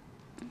堂。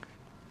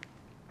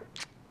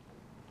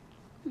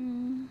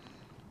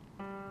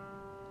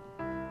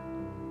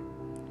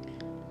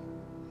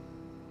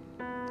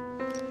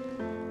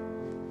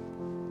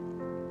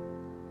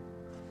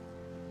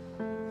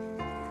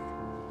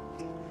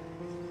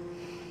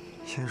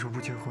先说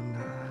不结婚的，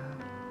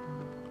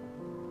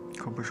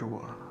可不是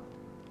我。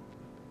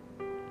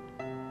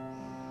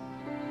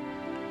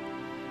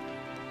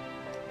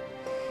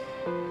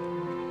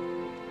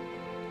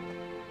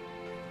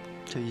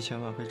这1000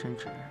万还真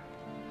值，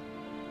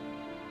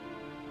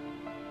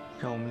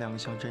让我们2个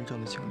像真正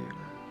的情侣了。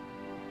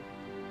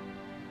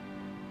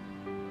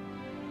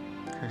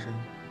珊珊，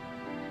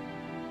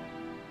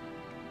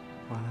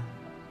晚安。